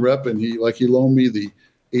Canon rep, and he loaned me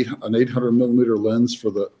an 800 millimeter lens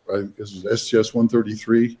for the STS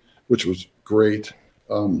 133, which was great.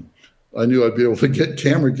 I knew I'd be able to get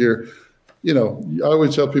camera gear. I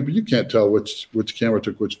always tell people you can't tell which camera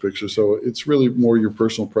took which picture. So it's really more your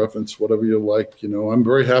personal preference, whatever you like. I'm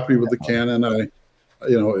very happy with the Canon.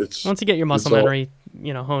 It's once you get your muscle memory,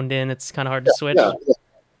 honed in, it's kind of hard to switch.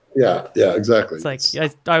 Yeah, exactly. It's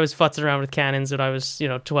like I was futzing around with Canons when I was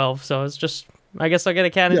 12, so it's just I guess I'll get a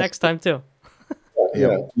Canon next time too.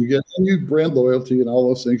 Yeah, you get brand loyalty and all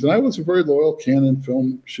those things. And I was a very loyal Canon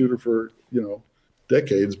film shooter for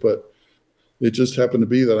decades, but it just happened to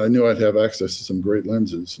be that I knew I'd have access to some great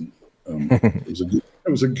lenses, and it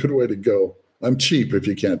was a good way to go. I'm cheap, if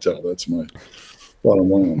you can't tell. That's my bottom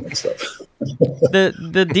line on that stuff.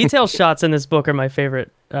 The detail shots in this book are my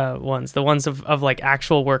favorite ones. The ones of like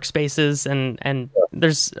actual workspaces, and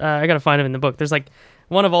there's I gotta find them in the book. There's like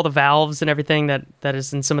one of all the valves and everything that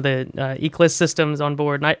is in some of the Eclipse systems on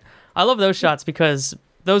board, and I love those shots because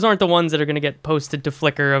those aren't the ones that are going to get posted to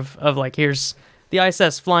Flickr of like, here's the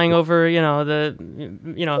ISS flying over,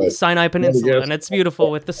 the Sinai Peninsula, and it's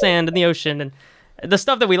beautiful with the sand and the ocean and the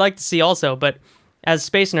stuff that we like to see also. But as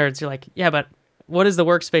space nerds, you're like, yeah, but what is the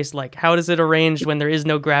workspace like? How does it arranged when there is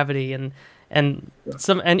no gravity? And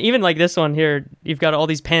even like this one here, you've got all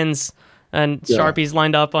these pens and Sharpies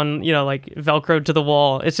lined up on, like Velcroed to the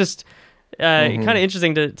wall. It's just kind of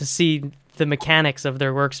interesting to see the mechanics of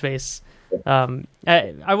their workspace.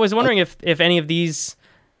 I was wondering if any of these.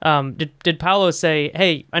 Did Paolo say,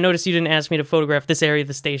 "Hey, I noticed you didn't ask me to photograph this area of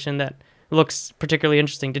the station that looks particularly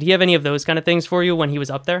interesting"? Did he have any of those kind of things for you when he was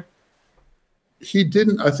up there? He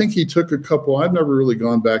didn't. I think he took a couple. I've never really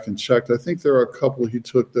gone back and checked. I think there are a couple he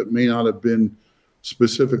took that may not have been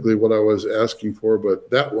specifically what I was asking for, but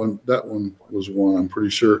that one was one, I'm pretty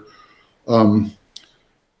sure.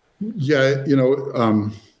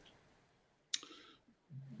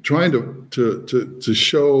 Trying to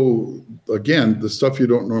show again the stuff you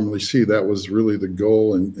don't normally see. That was really the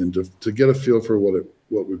goal, and to get a feel for what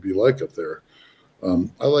would be like up there.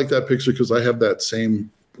 I like that picture because I have that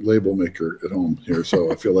same label maker at home here,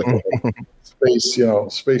 so I feel like I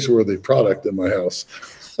have space worthy product in my house.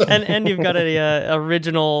 and you've got a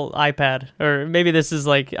original iPad, or maybe this is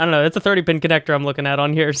like, I don't know. It's a 30-pin connector I'm looking at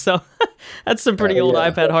on here, so that's some pretty old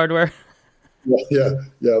iPad hardware. Yeah,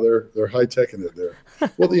 they're high tech in it there.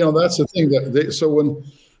 Well, that's the thing so when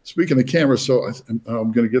speaking of cameras, so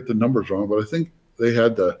I'm going to get the numbers wrong, but I think they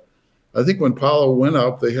had I think when Paolo went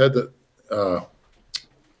up, they had the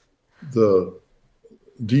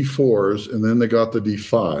D4s, and then they got the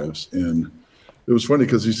D5s, and it was funny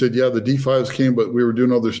because he said, yeah, the D5s came, but we were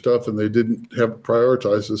doing other stuff, and they didn't have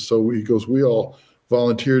prioritized us. So he goes, we all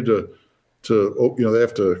volunteered to they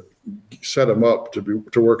have to set them up to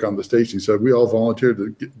work on the station. He said we all volunteered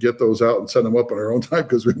to get those out and set them up on our own time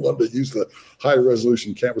because we wanted to use the high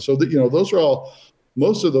resolution camera. So that those are all.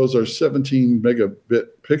 Most of those are 17 megabit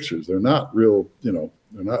pictures. They're not real. They're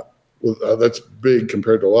not. That's big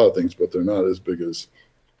compared to a lot of things, but they're not as big as.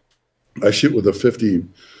 I shoot with a 50,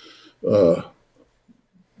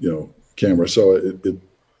 camera. So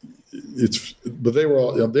it's. But they were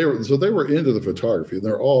all. They were into the photography, and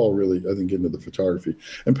they're all really, I think, into the photography.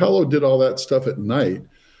 And Paolo did all that stuff at night,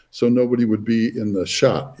 so nobody would be in the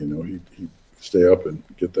shot. He'd stay up and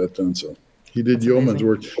get that done. So he did yeoman's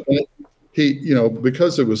work. And he,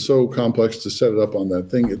 because it was so complex to set it up on that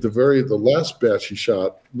thing, at the last batch he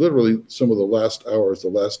shot, literally some of the last hours, the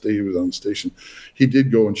last day he was on the station, he did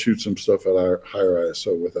go and shoot some stuff at our higher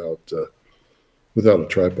ISO without a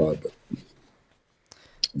tripod. But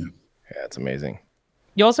yeah, it's amazing.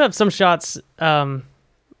 You also have some shots,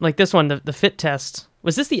 like this one, the fit test.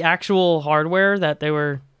 Was this the actual hardware that they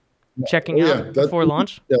were checking out before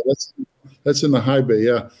launch? Yeah, that's in the high bay.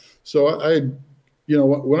 Yeah, so I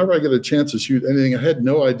whenever I get a chance to shoot anything, I had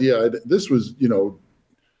no idea. This was, this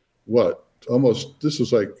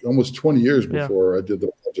was like almost 20 years before I did the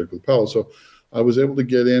project with Paolo. So I was able to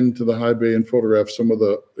get into the high bay and photograph some of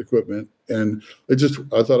the equipment, and I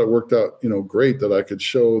thought it worked out, great that I could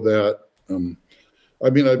show that.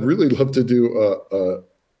 I'd really love to do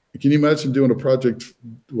can you imagine doing a project,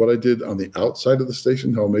 what I did on the outside of the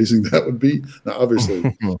station, how amazing that would be? Now, obviously,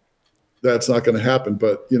 that's not going to happen,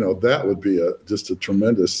 but, that would be just a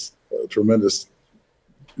tremendous,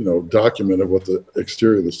 document of what the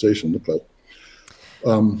exterior of the station looked like.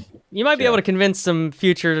 You might be able to convince some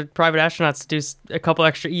future private astronauts to do a couple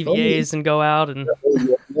extra EVAs and go out and.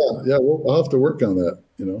 Yeah. Well, I'll have to work on that.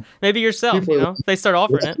 Maybe yourself. If they start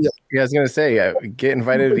offering it. Yeah, I was gonna say, get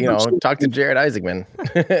invited. Talk to Jared Isaacman.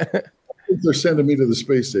 They're sending me to the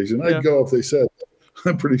space station. I'd go if they said.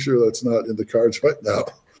 I'm pretty sure that's not in the cards right now.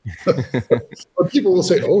 But people will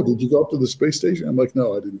say, "Oh, did you go up to the space station?" I'm like,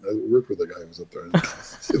 "No, I didn't. I worked with the guy who was up there.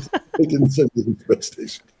 They didn't send me to the space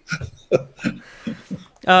station."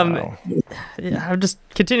 I'm just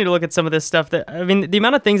continue to look at some of this stuff. The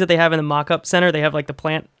amount of things that they have in the mock-up center. They have like the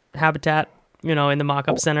plant habitat, in the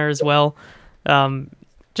mock-up center as well.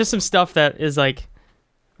 Just some stuff that is like,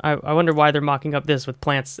 I wonder why they're mocking up this with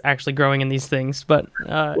plants actually growing in these things. But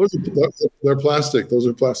they're plastic. Those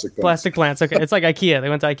are plastic plants. Plastic plants. Okay, it's like IKEA. They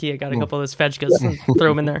went to IKEA, got a couple of those Fechkas, and threw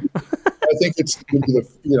them in there. I think it's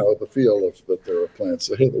the feel of that there are plants.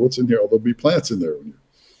 So, hey, what's in here? Oh, there'll be plants in there.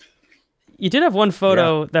 You did have one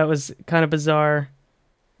photo that was kind of bizarre.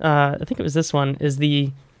 I think it was this one. This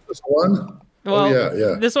one?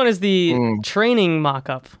 Well, this one is the training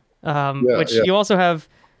mock-up, which you also have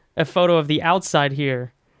a photo of the outside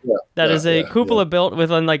here. Yeah, that is a cupola built with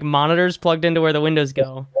monitors plugged into where the windows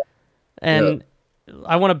go. And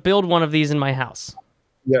I want to build one of these in my house.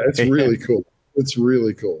 Yeah, it's really cool. It's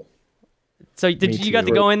really cool. So you got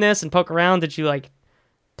to go in this and poke around? Did you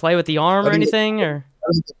play with the arm or anything? Or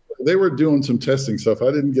they were doing some testing stuff.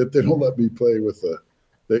 They don't let me play with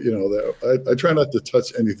I try not to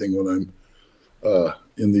touch anything when I'm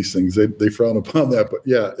in these things. They frown upon that, but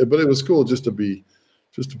it was cool just to be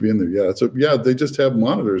in there. They just have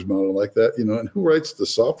monitors mounted like that, and who writes the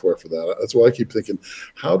software for that? That's why I keep thinking,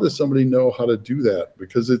 how does somebody know how to do that?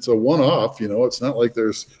 Because it's a one-off, it's not like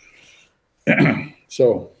there's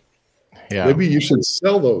so maybe you should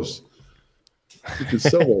sell those. You could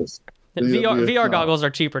sell those. VR goggles are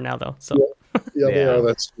cheaper now, though. So they are.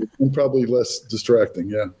 That's and probably less distracting.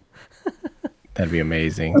 Yeah, that'd be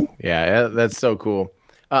amazing. Yeah, that's so cool.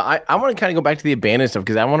 I want to kind of go back to the abandoned stuff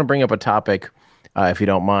because I want to bring up a topic, if you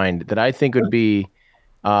don't mind, that I think would be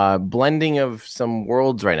blending of some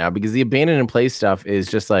worlds right now. Because the abandoned in place stuff is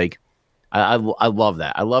just like I love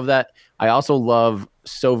that. I love that. I also love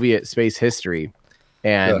Soviet space history,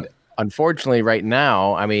 and unfortunately, right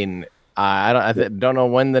now, I don't know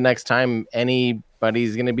when the next time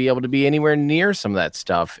anybody's going to be able to be anywhere near some of that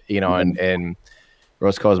stuff, and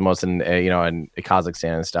Roscosmos and and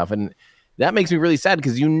Kazakhstan and stuff, and that makes me really sad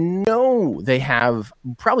because they have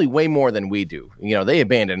probably way more than we do. They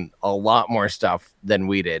abandoned a lot more stuff than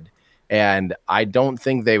we did, and I don't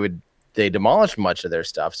think they demolished much of their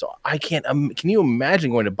stuff. So I can't. Can you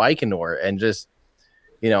imagine going to Baikonur and just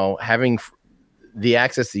having the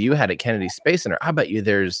access that you had at Kennedy Space Center? I bet you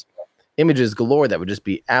there's images galore that would just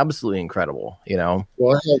be absolutely incredible.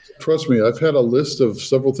 Well, trust me, I've had a list of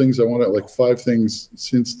several things I wanted, like 5 things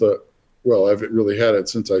I've really had it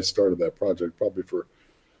since I started that project, probably for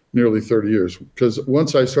nearly 30 years. Because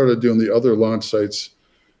once I started doing the other launch sites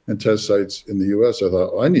and test sites in the U.S., I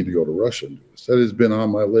thought, I need to go to Russia and do this. That has been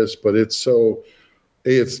on my list, but it's going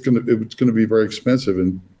to be very expensive,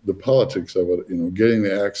 and the politics of it, getting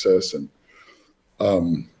the access. And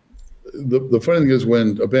the funny thing is,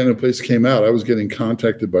 when Abandoned Place came out, I was getting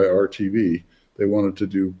contacted by RTV. They wanted to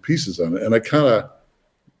do pieces on it, and I kind of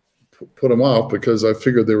put them off because I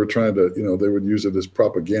figured they were trying to, they would use it as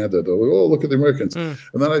propaganda to, look at the Americans. And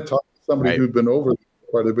then I talked to somebody who'd been over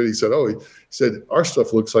quite a bit. He said, he said, our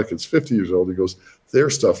stuff looks like it's 50 years old. He goes, their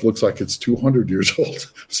stuff looks like it's 200 years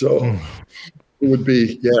old. So it would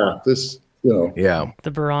be, this, the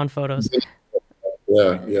Buran photos.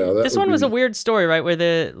 Yeah. This one was a weird story, right? Where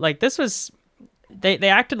this was, they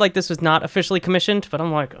acted like this was not officially commissioned, but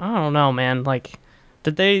I'm like, I don't know, man.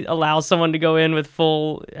 Did they allow someone to go in with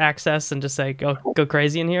full access and just say, go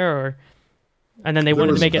crazy in here? Or, and then they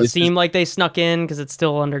wanted to make it seem like they snuck in because it's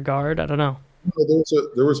still under guard? I don't know.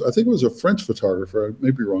 There was, I think it was a French photographer, I may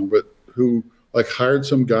be wrong, but who hired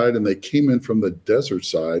some guide, and they came in from the desert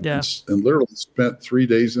side and literally spent 3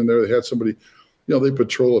 days in there. They had somebody, they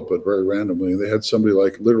patrol it, but very randomly. And they had somebody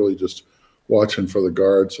literally just watching for the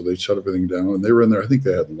guard. So they shut everything down, and they were in there. I think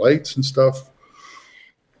they had lights and stuff.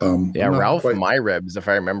 Ralph Myrebs, if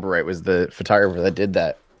I remember right, was the photographer that did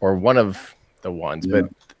that, or one of the ones. Yeah. But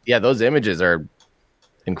yeah, those images are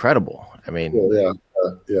incredible. I mean, Well,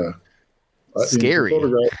 yeah. Scary.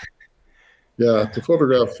 To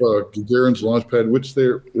photograph Gagarin's launch pad, which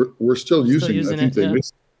we're still using. I think they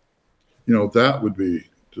missed. That would be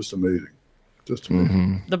just amazing. Just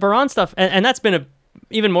amazing. The Buran stuff, and that's been a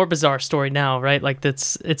even more bizarre story now, right? Like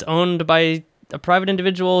it's owned by a private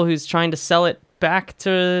individual who's trying to sell it back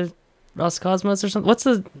to Roscosmos or something. What's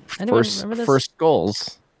the remember this? First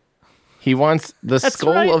skulls? He wants the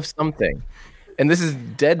skull of something, and this is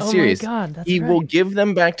dead serious. Oh my God, he will give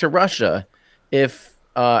them back to Russia if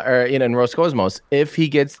in Roscosmos if he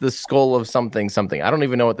gets the skull of something. I don't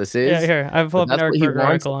even know what this is. Yeah, here I've pulled up an Eric Berger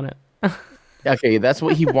article on it. Okay, that's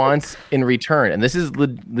what he wants in return, and this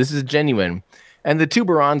is genuine. And the two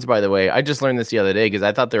Burans, by the way, I just learned this the other day because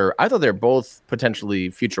I thought they're both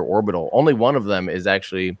potentially future orbital. Only one of them is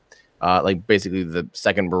actually basically the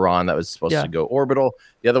second Buran that was supposed to go orbital.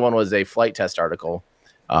 The other one was a flight test article,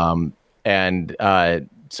 so it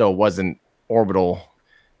wasn't orbital.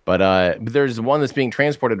 But there's one that's being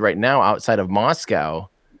transported right now outside of Moscow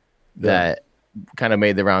that kind of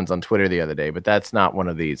made the rounds on Twitter the other day. But that's not one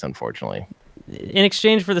of these, unfortunately. In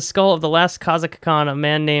exchange for the skull of the last Kazakh Khan, a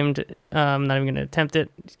man named, I'm not even going to attempt it,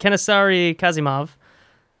 Kenesary Kazimov.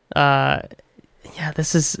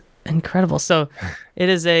 This is incredible. So it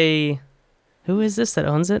is who is this that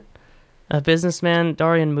owns it? A businessman,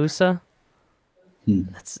 Darian Musa.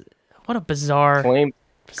 What a bizarre...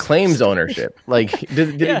 Claims ownership. Like,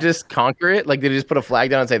 did he just conquer it? Like, did he just put a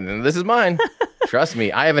flag down and say, "This is mine"? Trust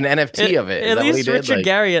me, I have an NFT of it. At least Richard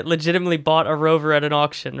Garriott legitimately bought a rover at an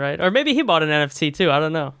auction, right? Or maybe he bought an NFT too. I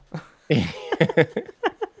don't know.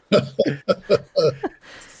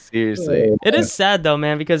 Seriously, it is sad though,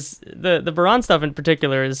 man, because the Buran stuff in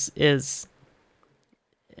particular is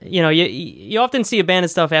you often see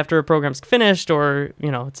abandoned stuff after a program's finished, or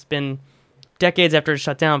it's been decades after it's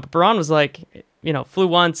shut down. But Buran was like, flew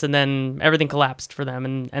once and then everything collapsed for them,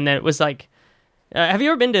 and then it was like, if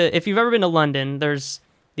you've ever been to London, there's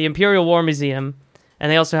the Imperial War Museum,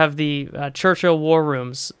 and they also have the Churchill War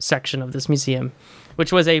Rooms section of this museum,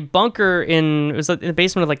 which was a bunker it was in the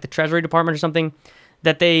basement of like the Treasury Department or something,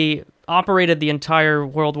 that they operated the entire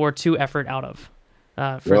World War II effort out of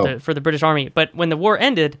for the British Army. But when the war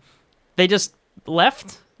ended, they just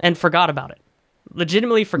left and forgot about it.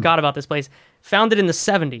 Legitimately forgot about this place. Found it in the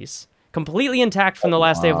 70s, completely intact from the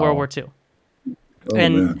last day of World War II.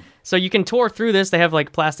 Man. So you can tour through this. They have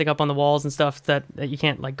like plastic up on the walls and stuff that you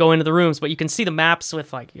can't like go into the rooms, but you can see the maps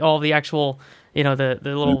with like all the actual, the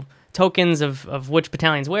little tokens of which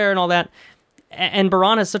battalions where and all that. And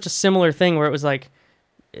Buran is such a similar thing where it was like,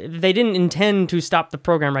 they didn't intend to stop the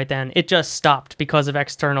program right then. It just stopped because of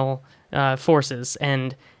external forces,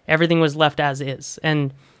 and everything was left as is.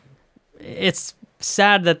 And it's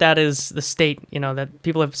sad that is the state, that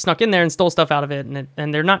people have snuck in there and stole stuff out of it,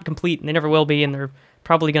 and they're not complete, and they never will be, and they're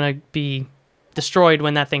probably going to be destroyed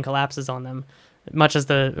when that thing collapses on them, much as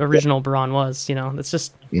the original Buran was. It's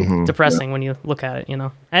just depressing when you look at it.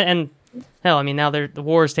 And hell, I mean, now the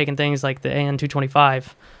war is taking things like the AN-225.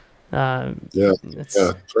 It's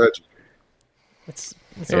tragic. It's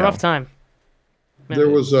a rough time. Man. There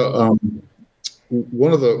was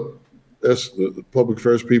one of the public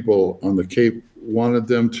affairs people on the Cape wanted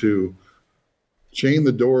them to chain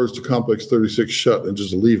the doors to Complex 36 shut and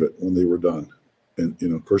just leave it when they were done. And,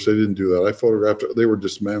 of course, they didn't do that. I photographed it. They were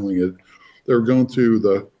dismantling it. They were going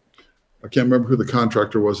through I can't remember who the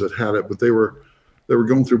contractor was that had it, but they were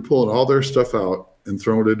going through pulling all their stuff out and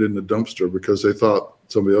throwing it in the dumpster because they thought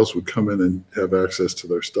somebody else would come in and have access to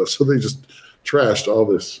their stuff. So they just trashed all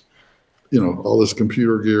this, all this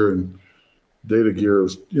computer gear and data gear. It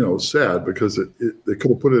was, sad because they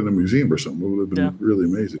could have put it in a museum or something. It would have been really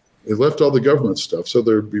amazing. They left all the government stuff, so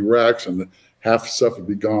there'd be racks and half the stuff would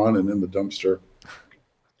be gone and in the dumpster.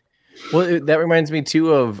 Well, that reminds me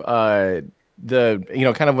too of kind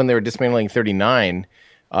of when they were dismantling 39.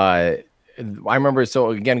 I remember, so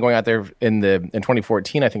again, going out there in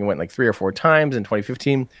 2014, I think it went like 3 or 4 times. In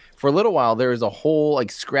 2015, for a little while, there was a whole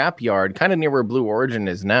like scrap yard, kind of near where Blue Origin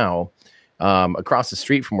is now, across the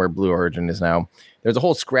street from where Blue Origin is now. There's a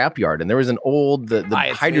whole scrap yard, and there was an old the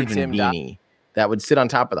hydrogen beanie that would sit on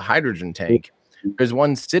top of the hydrogen tank. There's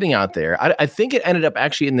one sitting out there. I think it ended up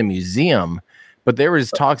actually in the museum, but there was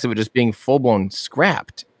talks of it just being full blown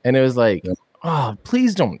scrapped, and it was like, oh,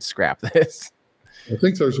 please don't scrap this. I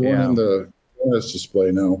think there's one in the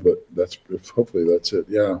display now, but hopefully that's it.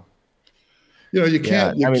 Yeah. You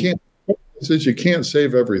can't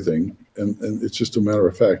save everything. And it's just a matter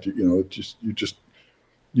of fact, you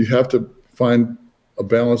have to find a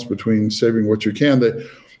balance between saving what you can.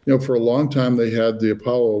 for a long time they had the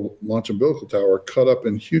Apollo launch umbilical tower cut up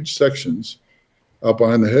in huge sections out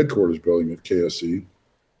behind the headquarters building at KSC.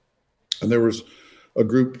 And there was a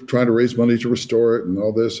group trying to raise money to restore it and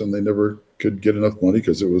all this, and they never could get enough money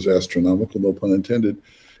because it was astronomical, no pun intended.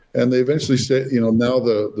 And they eventually said, now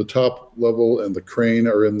the top level and the crane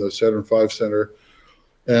are in the Saturn V Center,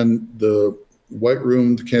 and the White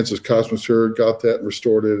Room, the Kansas Cosmosphere, got that and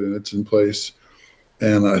restored it, and it's in place.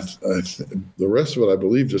 And the rest of it, I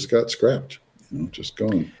believe, just got scrapped, just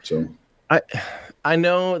gone. So I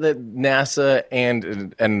know that NASA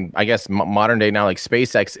and I guess modern day now, like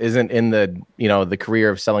SpaceX, isn't in the the career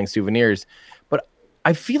of selling souvenirs, but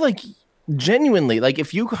I feel like genuinely, like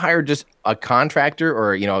if you hire just a contractor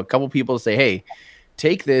or a couple people to say, hey,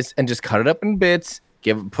 take this and just cut it up in bits,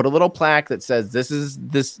 put a little plaque that says this is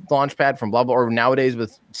this launch pad from blah blah, or nowadays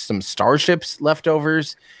with some Starships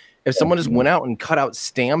leftovers. If someone just went out and cut out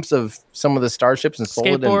stamps of some of the Starships and sold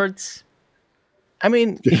skateboards. I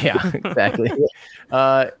mean, yeah, exactly.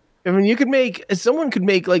 Someone could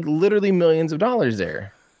make like literally millions of dollars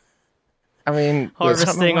there. I mean,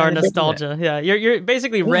 harvesting our nostalgia. Yeah, you're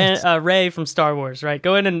basically Ray from Star Wars, right?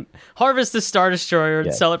 Go in and harvest the Star Destroyer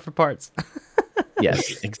and sell it for parts.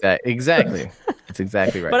 Yes, exactly. That's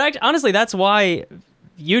exactly right. But honestly, that's why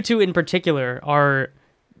you two in particular are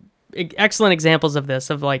excellent examples of this.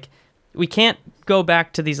 Of like, we can't go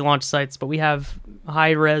back to these launch sites, but we have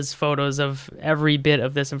high-res photos of every bit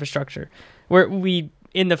of this infrastructure. Where we,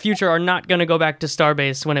 in the future, are not going to go back to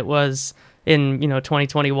Starbase when it was in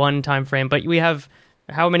 2021 timeframe, but we have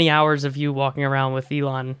how many hours of you walking around with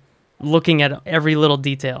Elon, looking at every little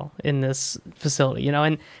detail in this facility,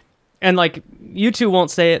 and like you two won't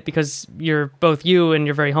say it because you're both you and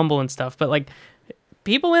you're very humble and stuff, but like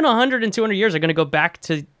people in 100 and 200 years are going to go back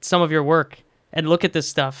to some of your work and look at this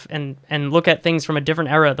stuff and look at things from a different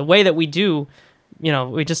era. The way that we do,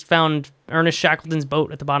 we just found Ernest Shackleton's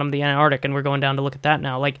boat at the bottom of the Antarctic, and we're going down to look at that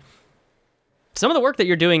now. Like, some of the work that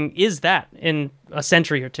you're doing is that in a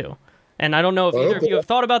century or two. And I don't know if either of you have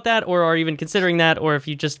thought about that or are even considering that, or if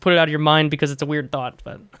you just put it out of your mind because it's a weird thought.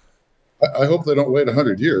 But I hope they don't wait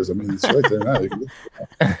 100 years. I mean, it's right there now.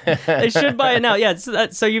 They should buy it now. Yeah.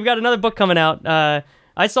 So you've got another book coming out. I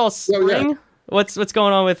saw Spring. Yeah. What's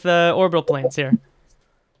going on with orbital planes here?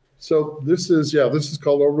 So this is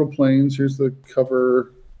called Orbital Planes. Here's the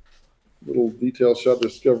cover, little detail shot,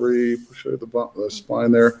 Discovery. Show you the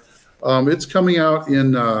spine there. It's coming out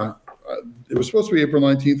in. It was supposed to be April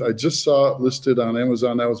 19th. I just saw it listed on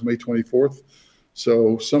Amazon. That was May 24th.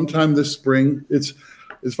 So sometime this spring. It's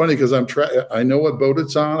funny because I know what boat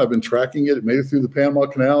it's on. I've been tracking it. It made it through the Panama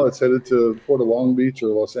Canal. It's headed to Port of Long Beach or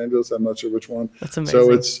Los Angeles. I'm not sure which one. That's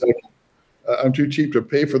amazing. So I'm too cheap to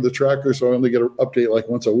pay for the tracker, so I only get an update like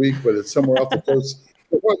once a week. But it's somewhere off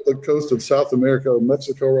the coast of South America or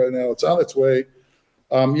Mexico right now. It's on its way.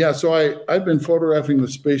 So I've been photographing the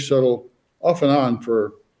space shuttle off and on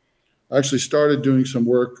for. I actually started doing some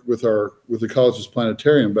work with the college's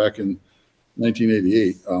planetarium back in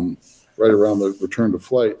 1988, right around the return to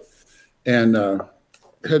flight, and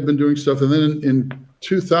had been doing stuff. And then in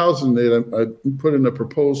 2008, I put in a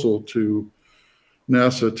proposal to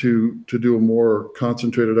NASA to do a more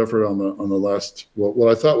concentrated effort on the last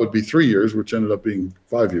what I thought would be 3 years, which ended up being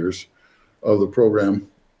 5 years of the program,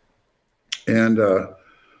 and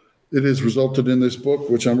it has resulted in this book,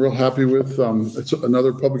 which I'm real happy with. It's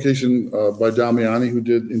another publication by Damiani, who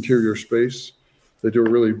did Interior Space. They do a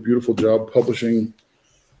really beautiful job publishing.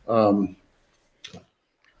 It's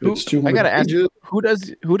 200 I gotta pages.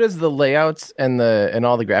 ask, who does the layouts and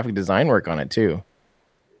all the graphic design work on it too?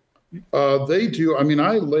 They do. I mean,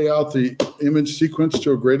 I lay out the image sequence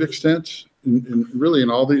to a great extent, really in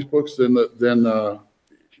all these books. Then they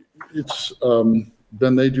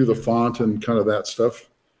do the font and kind of that stuff.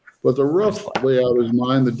 But the rough layout is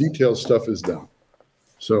mine. The detailed stuff is them.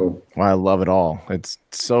 So I love it all. It's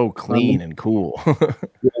so clean and cool.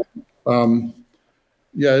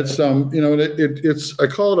 It's it's I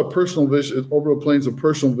call it a personal vision. Orbital Plane's a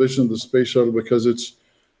personal vision of the space shuttle because it's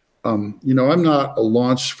I'm not a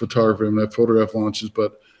launch photographer. I mean, I photograph launches,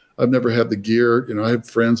 but I've never had the gear. I have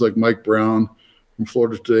friends like Mike Brown from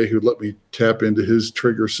Florida Today who let me tap into his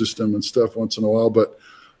trigger system and stuff once in a while. But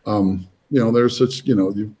there's such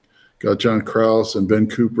you've got John Krause and Ben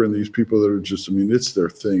Cooper and these people that are just, it's their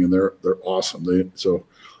thing and they're awesome. So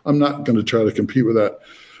I'm not going to try to compete with that.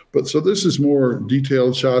 But so this is more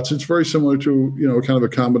detailed shots. It's very similar to, kind of a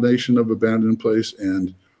combination of Abandoned Place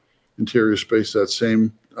and Interior Space,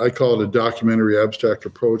 I call it a documentary abstract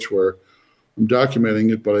approach where I'm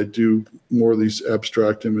documenting it, but I do more of these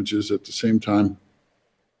abstract images at the same time.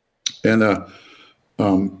 And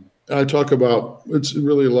I talk about, it's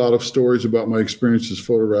really a lot of stories about my experiences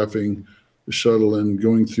photographing the shuttle and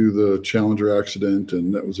going through the Challenger accident,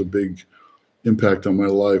 and that was a big impact on my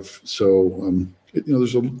life. So,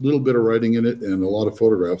 there's a little bit of writing in it and a lot of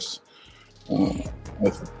photographs.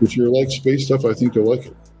 If you like space stuff, I think you'll like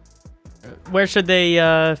it. Where should they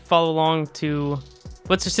follow along to?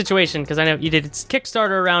 What's the situation? Because I know you did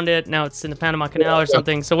Kickstarter around it. Now it's in the Panama Canal or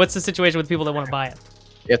something. So what's the situation with people that want to buy it?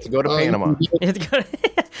 You have to go to Panama. You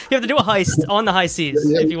have to do a heist on the high seas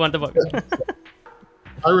if you want the book.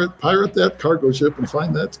 Pirate that cargo ship and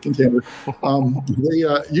find that container.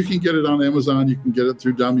 You can get it on Amazon. You can get it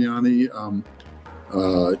through Damiani.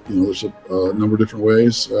 There's a number of different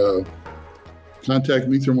ways. Contact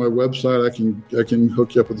me through my website. I can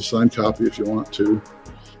hook you up with a signed copy if you want to.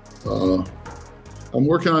 I'm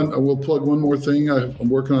working on. I will plug one more thing. I'm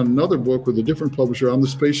working on another book with a different publisher on the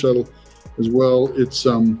space shuttle as well. It's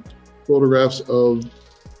photographs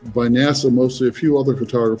by NASA, mostly a few other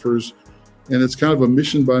photographers, and it's kind of a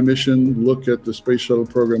mission by mission look at the space shuttle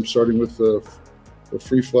program, starting with the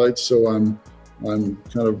free flights. So I'm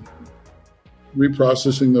kind of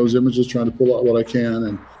reprocessing those images, trying to pull out what I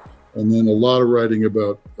can, and then a lot of writing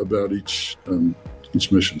about each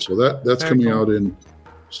mission. So that's Very coming cool. out in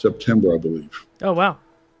September, I believe. Oh, wow.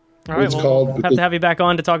 All right, It's well, called- we'll have to have you back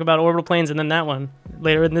on to talk about orbital planes and then that one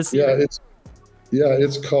later in this year.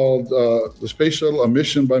 It's called the Space Shuttle: A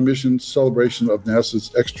Mission by Mission Celebration of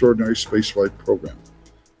NASA's Extraordinary Spaceflight Program.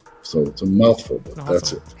 So it's a mouthful, but Awesome.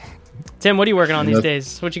 that's it. Tim, what are you working on And these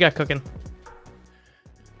days? What you got cooking?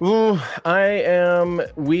 Ooh, have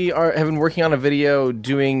been working on a video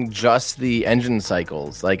doing just the engine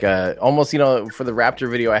cycles. Like almost, for the Raptor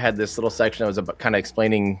video, I had this little section that was about kind of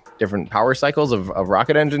explaining different power cycles of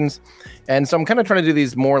rocket engines. And so I'm kind of trying to do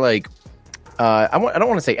these more like, I don't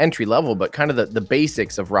want to say entry level, but kind of the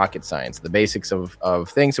basics of rocket science, the basics of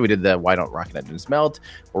things. So we did the why don't rocket engines melt?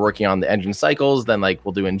 We're working on the engine cycles. Then like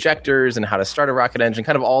we'll do injectors and how to start a rocket engine,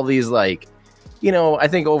 kind of all these like, I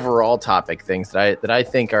think overall topic things that I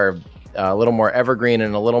think are a little more evergreen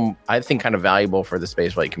and a little, I think, kind of valuable for the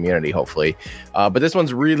spaceflight community, hopefully. But this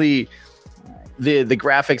one's really, the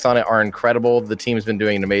graphics on it are incredible. The team's been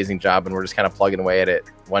doing an amazing job, and we're just kind of plugging away at it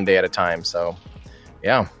one day at a time. So,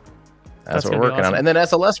 yeah, that's what we're working on. And then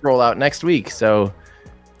SLS rollout next week. So,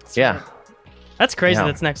 yeah. That's crazy. Yeah,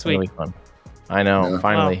 That's next really week. fun. I know, Yeah.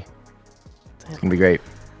 finally. Wow. It's going to be great.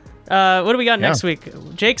 What do we got next week?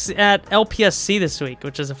 Jake's at LPSC this week,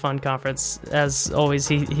 which is a fun conference. As always,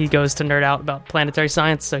 he goes to nerd out about planetary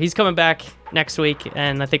science. So he's coming back next week,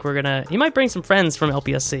 and I think he might bring some friends from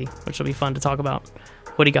LPSC, which will be fun to talk about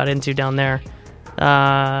what he got into down there.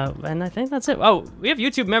 And I think that's it. Oh, we have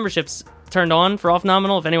YouTube memberships turned on for Off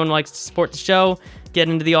Nominal. If anyone likes to support the show, get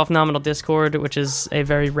into the Off Nominal Discord, which is a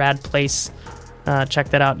very rad place.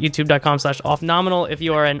 Check that out, youtube.com/offnominal. If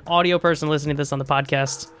you are an audio person listening to this on the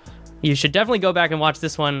podcast, you should definitely go back and watch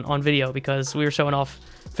this one on video, because we were showing off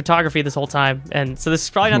photography this whole time. And so this is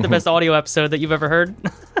probably not the best audio episode that you've ever heard.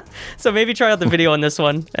 So maybe try out the video on this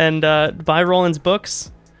one. And buy Roland's books.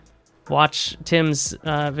 Watch Tim's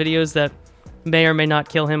videos that may or may not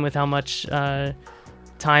kill him with how much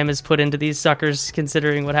time is put into these suckers,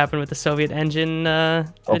 considering what happened with the Soviet engine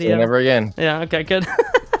Hopefully video. never again. Yeah, okay, good.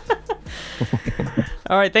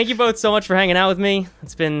 All right, thank you both so much for hanging out with me.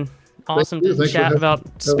 It's been awesome to Thanks for chat having about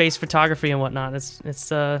me. space photography and whatnot.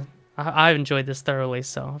 I've enjoyed this thoroughly.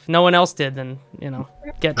 So if no one else did, then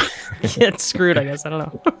get screwed. I guess I don't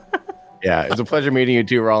know. Yeah, it's a pleasure meeting you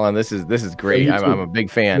too, Roland. This is great. Yeah, you I'm too. a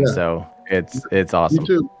big fan, Yeah. so it's awesome.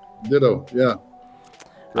 You too. Ditto. Yeah.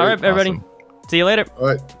 All right, everybody. Awesome. See you later. All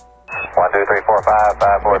right. 1, 2, 3, 4, 5,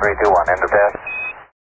 5, 4, 3, 2, 1. End of test.